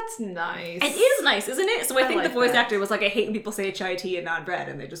bread. That's nice. It is nice, isn't it? So I think like the voice actor was like, I hate when people say chai tea and naan bread,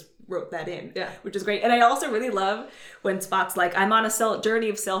 and they just wrote that in, which is great. And I also really love when Spot's like, I'm on a journey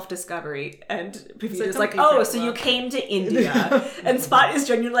of self-discovery, and Pavita's like, oh, so you came to India. And Spot is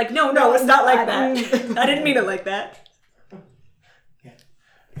genuinely like, no, it's not like that. I didn't mean it like that. Yeah.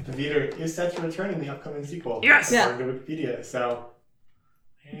 Pavita is set to return in the upcoming sequel. Yes. According to Wikipedia, so...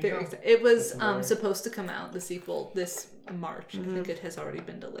 It was supposed to come out, the sequel, this March. I think it has already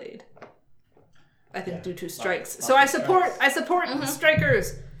been delayed. I think due to strikes. So I support the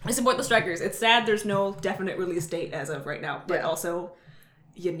strikers. I support the strikers. It's sad there's no definite release date as of right now, but also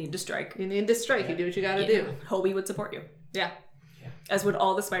you need to strike. You need to strike. You do what you gotta do. Hobie would support you. Yeah. As would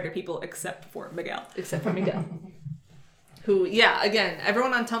all the Spider people except for Miguel. Who, again,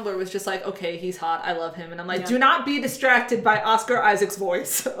 everyone on Tumblr was just like, okay, he's hot, I love him. And I'm like, do not be distracted by Oscar Isaac's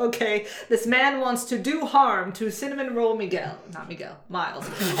voice, okay? This man wants to do harm to Cinnamon Roll Miles.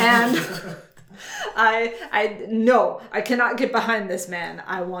 And I cannot get behind this man.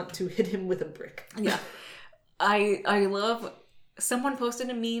 I want to hit him with a brick. Yeah. I love, someone posted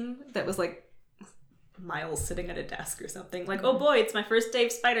a meme that was like, Miles sitting at a desk or something, like, oh boy, it's my first day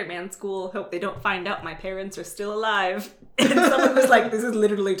of Spider-Man school, hope they don't find out my parents are still alive. And someone was like, this is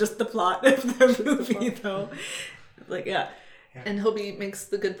literally just the plot of the movie though. Like, and Hobie makes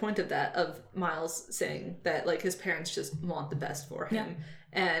the good point of that, of Miles saying that like his parents just want the best for him,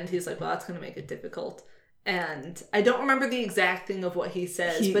 and he's like, well, that's gonna make it difficult. And I don't remember the exact thing of what he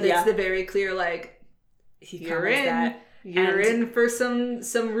says, but it's the very clear like, you're in for some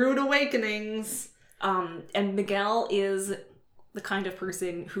rude awakenings. And Miguel is the kind of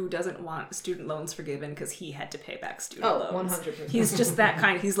person who doesn't want student loans forgiven because he had to pay back student loans. 100%. He's just that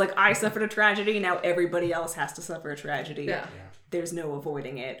kind. He's like, I suffered a tragedy, now everybody else has to suffer a tragedy. Yeah. There's no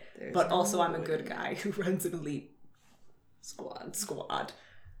avoiding it. But also I'm a good guy who runs an elite squad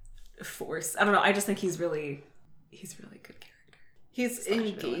force. I don't know, I just think he's really good character. He's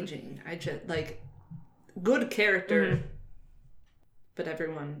engaging. I just like good character. But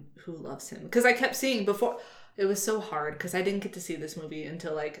everyone who loves him. Because I kept seeing before, it was so hard because I didn't get to see this movie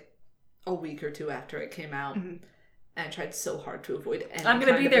until like a week or two after it came out. And I tried so hard to avoid any I'm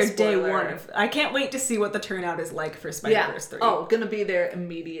going to be there day one. I can't wait to see what the turnout is like for Spiderverse 3. Oh, going to be there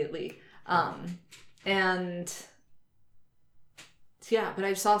immediately. And yeah, but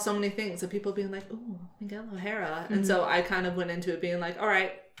I saw so many things of people being like, "Ooh, Miguel O'Hara," and so I kind of went into it being like, "All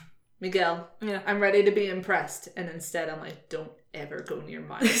right, Miguel, I'm ready to be impressed." And instead, I'm like, "Don't ever go near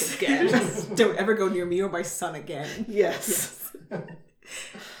Miles again. Don't ever go near me or my son again." Yes.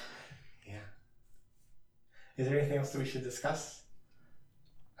 Yeah. Is there anything else that we should discuss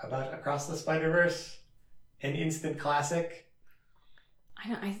about Across the Spider-Verse? An instant classic?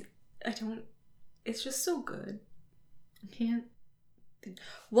 I don't. It's just so good. I can't think.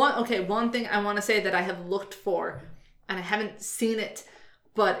 One thing I want to say that I have looked for, and I haven't seen it,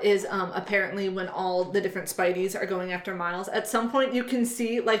 but is apparently when all the different Spideys are going after Miles, at some point you can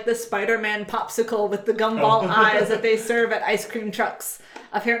see like the Spider-Man popsicle with the gumball eyes that they serve at ice cream trucks.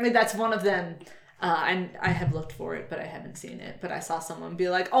 Apparently that's one of them. And I have looked for it, but I haven't seen it. But I saw someone be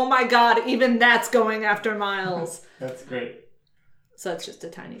like, "Oh my god, even that's going after Miles." That's great. So it's just a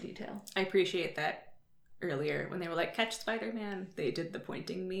tiny detail. I appreciate that. Earlier, when they were like, "Catch Spider-Man," they did the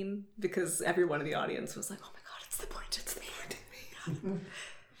pointing meme because everyone in the audience was like, "Oh my god, it's the pointing meme."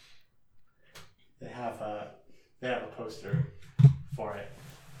 They have a poster for it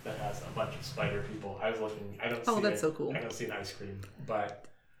that has a bunch of spider people. I was looking. I don't see. Oh, that's so cool. I don't see an ice cream, but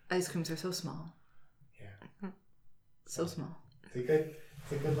ice creams are so small. Yeah. So small. It's a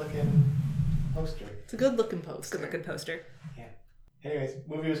good looking poster. It's a good looking poster. Good looking poster. Yeah. Anyways,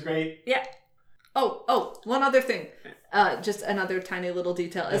 movie was great. Yeah. Oh, one other thing. Just another tiny little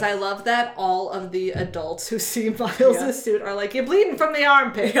detail is I love that all of the adults who see Miles' suit are like, "You're bleeding from the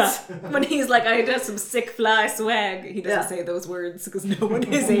armpits." Yeah. When he's like, "I got some sick fly swag," he doesn't say those words because no one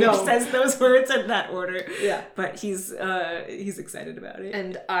his age says those words in that order. Yeah. But he's excited about it.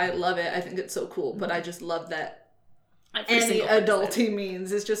 And I love it. I think it's so cool. But I just love that any adult he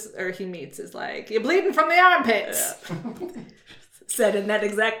meets is like, "You're bleeding from the armpits." Yeah. Said in that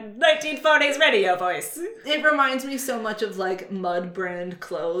exact 1940s radio voice. It reminds me so much of like Mud brand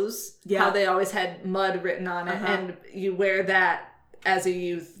clothes. Yeah. How they always had Mud written on it. And you wear that as a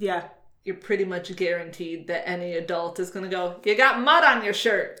youth. Yeah. You're pretty much guaranteed that any adult is going to go, "You got mud on your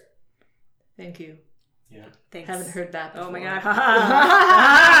shirt." Thank you. Yeah. Thanks. Haven't heard that before. Oh my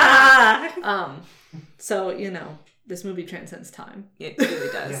god. So, this movie transcends time. It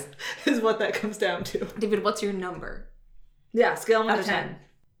really does. Is what that comes down to. David, what's your number? Yeah, scale 1 to 10.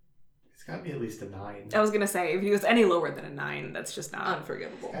 It's gotta be at least a 9. I was gonna say, if he was any lower than a 9, that's just not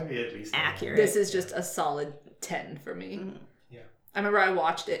unforgivable. It's gotta be at least accurate. This is just a solid 10 for me. Mm-hmm. Yeah. I remember I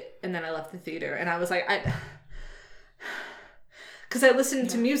watched it and then I left the theater and I was like, because I listened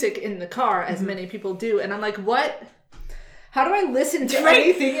to music in the car, as many people do, and I'm like, what? How do I listen to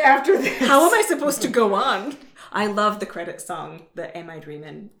anything after this? How am I supposed to go on? I love the credit song, the "Am I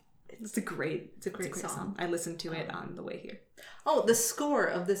Dreamin'?" It's a great song. I listened to it on the way here. Oh, the score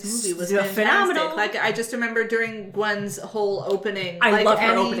of this movie was phenomenal. Like, I just remember during Gwen's whole opening. I love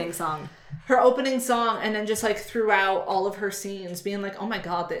her opening song. Her opening song, and then just like throughout all of her scenes, being like, "Oh my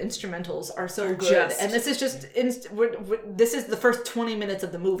god, the instrumentals are so good." And this is just this is the first 20 minutes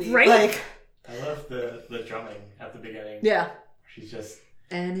of the movie, right? Like, I love the drumming at the beginning. Yeah, she's just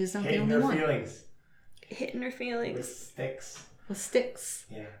and he's not hitting the only her one. feelings. Hitting her feelings with sticks.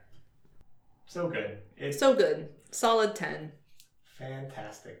 Yeah. So good. It's so good. Solid 10.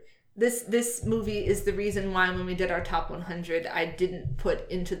 Fantastic. This movie is the reason why when we did our top 100, I didn't put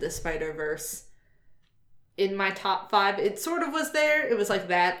Into the Spider-Verse in my top 5. It sort of was there. It was like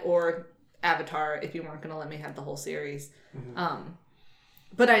that or Avatar if you weren't going to let me have the whole series. Mm-hmm.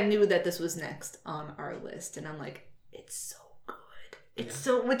 But I knew that this was next on our list. And I'm like, it's so good. It's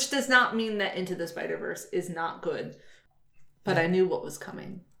so, which does not mean that Into the Spider-Verse is not good. But I knew what was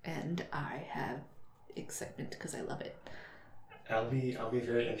coming. And I have excitement because I love it. I'll be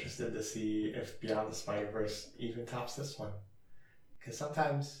very interested to see if Beyond the Spider-Verse even tops this one. Because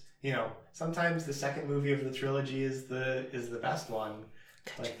sometimes the second movie of the trilogy is the best one.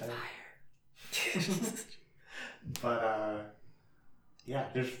 Catching fire. But yeah,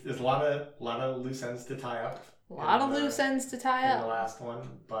 there's a lot of loose ends to tie up. A lot of loose ends to tie up. In the last one,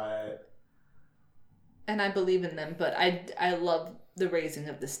 and I believe in them, but I love the raising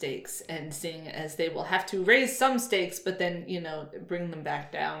of the stakes and seeing as they will have to raise some stakes, but then, bring them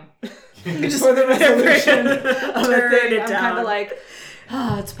back down just for the resolution of a thing. I'm kind of like,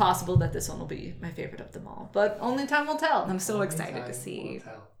 it's possible that this one will be my favorite of them all, but only time will tell. I'm so excited to see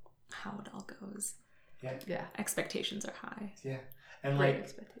how it all goes. Yeah. Expectations are high. Yeah. And great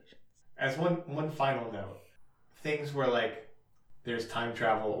expectations. As one final note, things where like there's time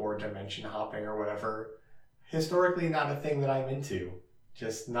travel or dimension hopping or whatever, historically not a thing that I'm into.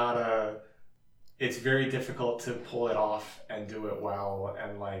 Just it's very difficult to pull it off and do it well,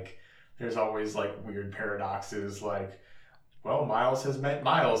 and like there's always like weird paradoxes like, well, Miles has met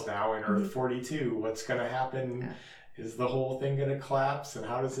Miles now in Earth 42. What's going to happen? Yeah. Is the whole thing going to collapse? And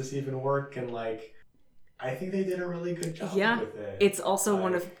how does this even work? And like, I think they did a really good job with it. It's also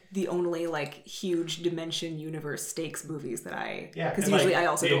one of the only like huge dimension universe stakes movies that because usually I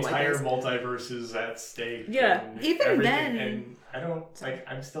also don't like the entire multiverse is at stake. Yeah, and even then, and I don't like.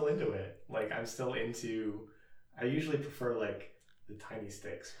 I'm still into it. Like I'm still into. I usually prefer like the tiny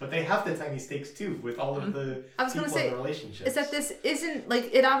stakes, but they have the tiny stakes too with all of the people and the relationships. Is that this isn't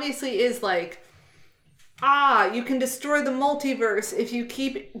like it obviously is like. You can destroy the multiverse if you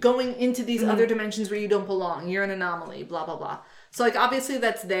keep going into these other dimensions where you don't belong. You're an anomaly, blah, blah, blah. So, like, obviously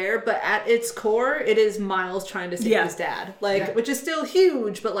that's there, but at its core, it is Miles trying to save his dad. Like, which is still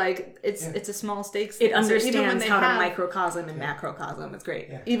huge, but, like, it's a small stakes thing. It understands how to microcosm and macrocosm. It's great.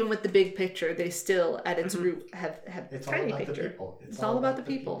 Yeah. Even with the big picture, they still, at its root, have it's tiny all about picture. The people. It's all about the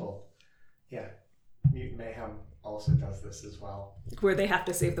people. Yeah. Mutant Mayhem also does this as well. Where they have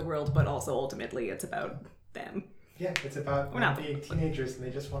to save the world, but also ultimately it's about them. Yeah, it's about them being teenagers and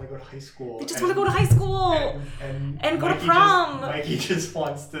they just want to go to high school. They just want to go to high school! And go to prom! Mikey just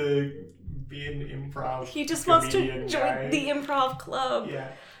wants to be an improv He just wants to join the improv club.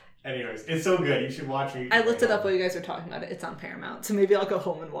 Yeah. Anyways, it's so good. You should watch it. I looked it up while you guys were talking about it. It's on Paramount, so maybe I'll go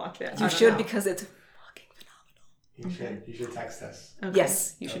home and watch it. You should because it's fucking phenomenal. You should text us. Okay.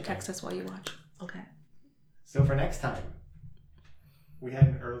 Yes, you should text us while you watch. Okay. So for next time, we had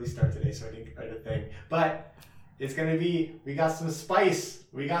an early start today, so I didn't write a thing. But it's going to be, we got some spice.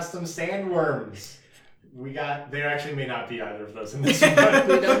 We got some sandworms. There actually may not be either of those in this one.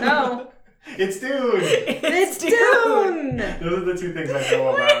 We don't know. It's Dune. It's Dune. Those are the two things I know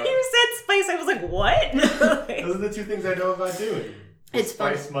about. When you said spice, I was like, what? Those are the two things I know about Dune. It's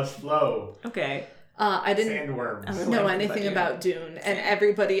spice must flow. Okay. I didn't know anything about Dune, and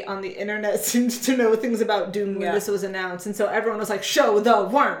everybody on the internet seemed to know things about Dune when this was announced, and so everyone was like, show the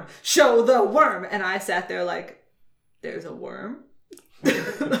worm, and I sat there like, there's a worm?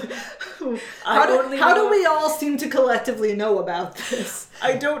 How do we all seem to collectively know about this?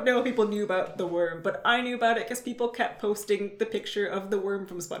 I don't know if people knew about the worm, but I knew about it because people kept posting the picture of the worm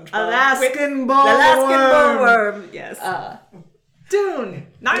from SpongeBob. Alaskan bollworm! Yes. Dune.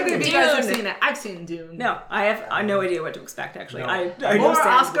 Neither of you guys have seen it. I've seen Dune. No, I have no idea what to expect, actually. No. I More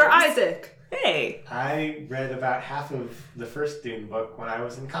Oscar Isaac. Hey. I read about half of the first Dune book when I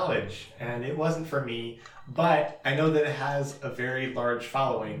was in college, and it wasn't for me, but I know that it has a very large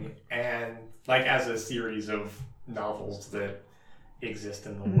following, and like as a series of novels that exist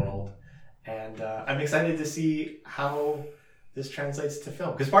in the world. And I'm excited to see how this translates to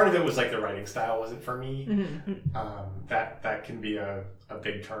film, because part of it was like the writing style wasn't for me. That can be a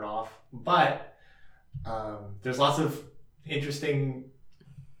big turnoff, but there's lots of interesting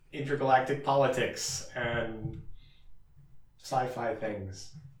intergalactic politics and sci-fi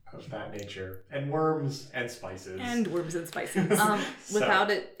things of that nature, and worms and spices. Without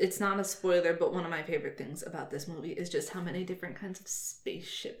it, it's not a spoiler, but one of my favorite things about this movie is just how many different kinds of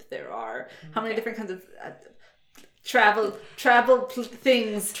spaceship there are, how many different kinds of travel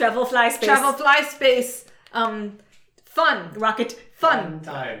things, travel fly space, fun rocket, fun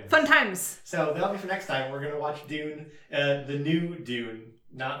times. So that'll be for next time. We're gonna watch Dune, the new Dune,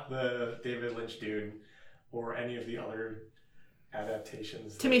 not the David Lynch Dune or any of the other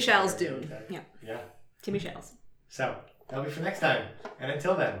adaptations. Timmy Chalamet's Dune. Yeah. Timmy Chalamet. So that'll be for next time. And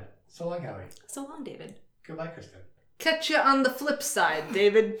until then, so long, Howie. So long, David. Goodbye, Kristen. Catch you on the flip side,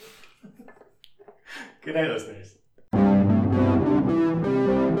 David. Good night, listeners.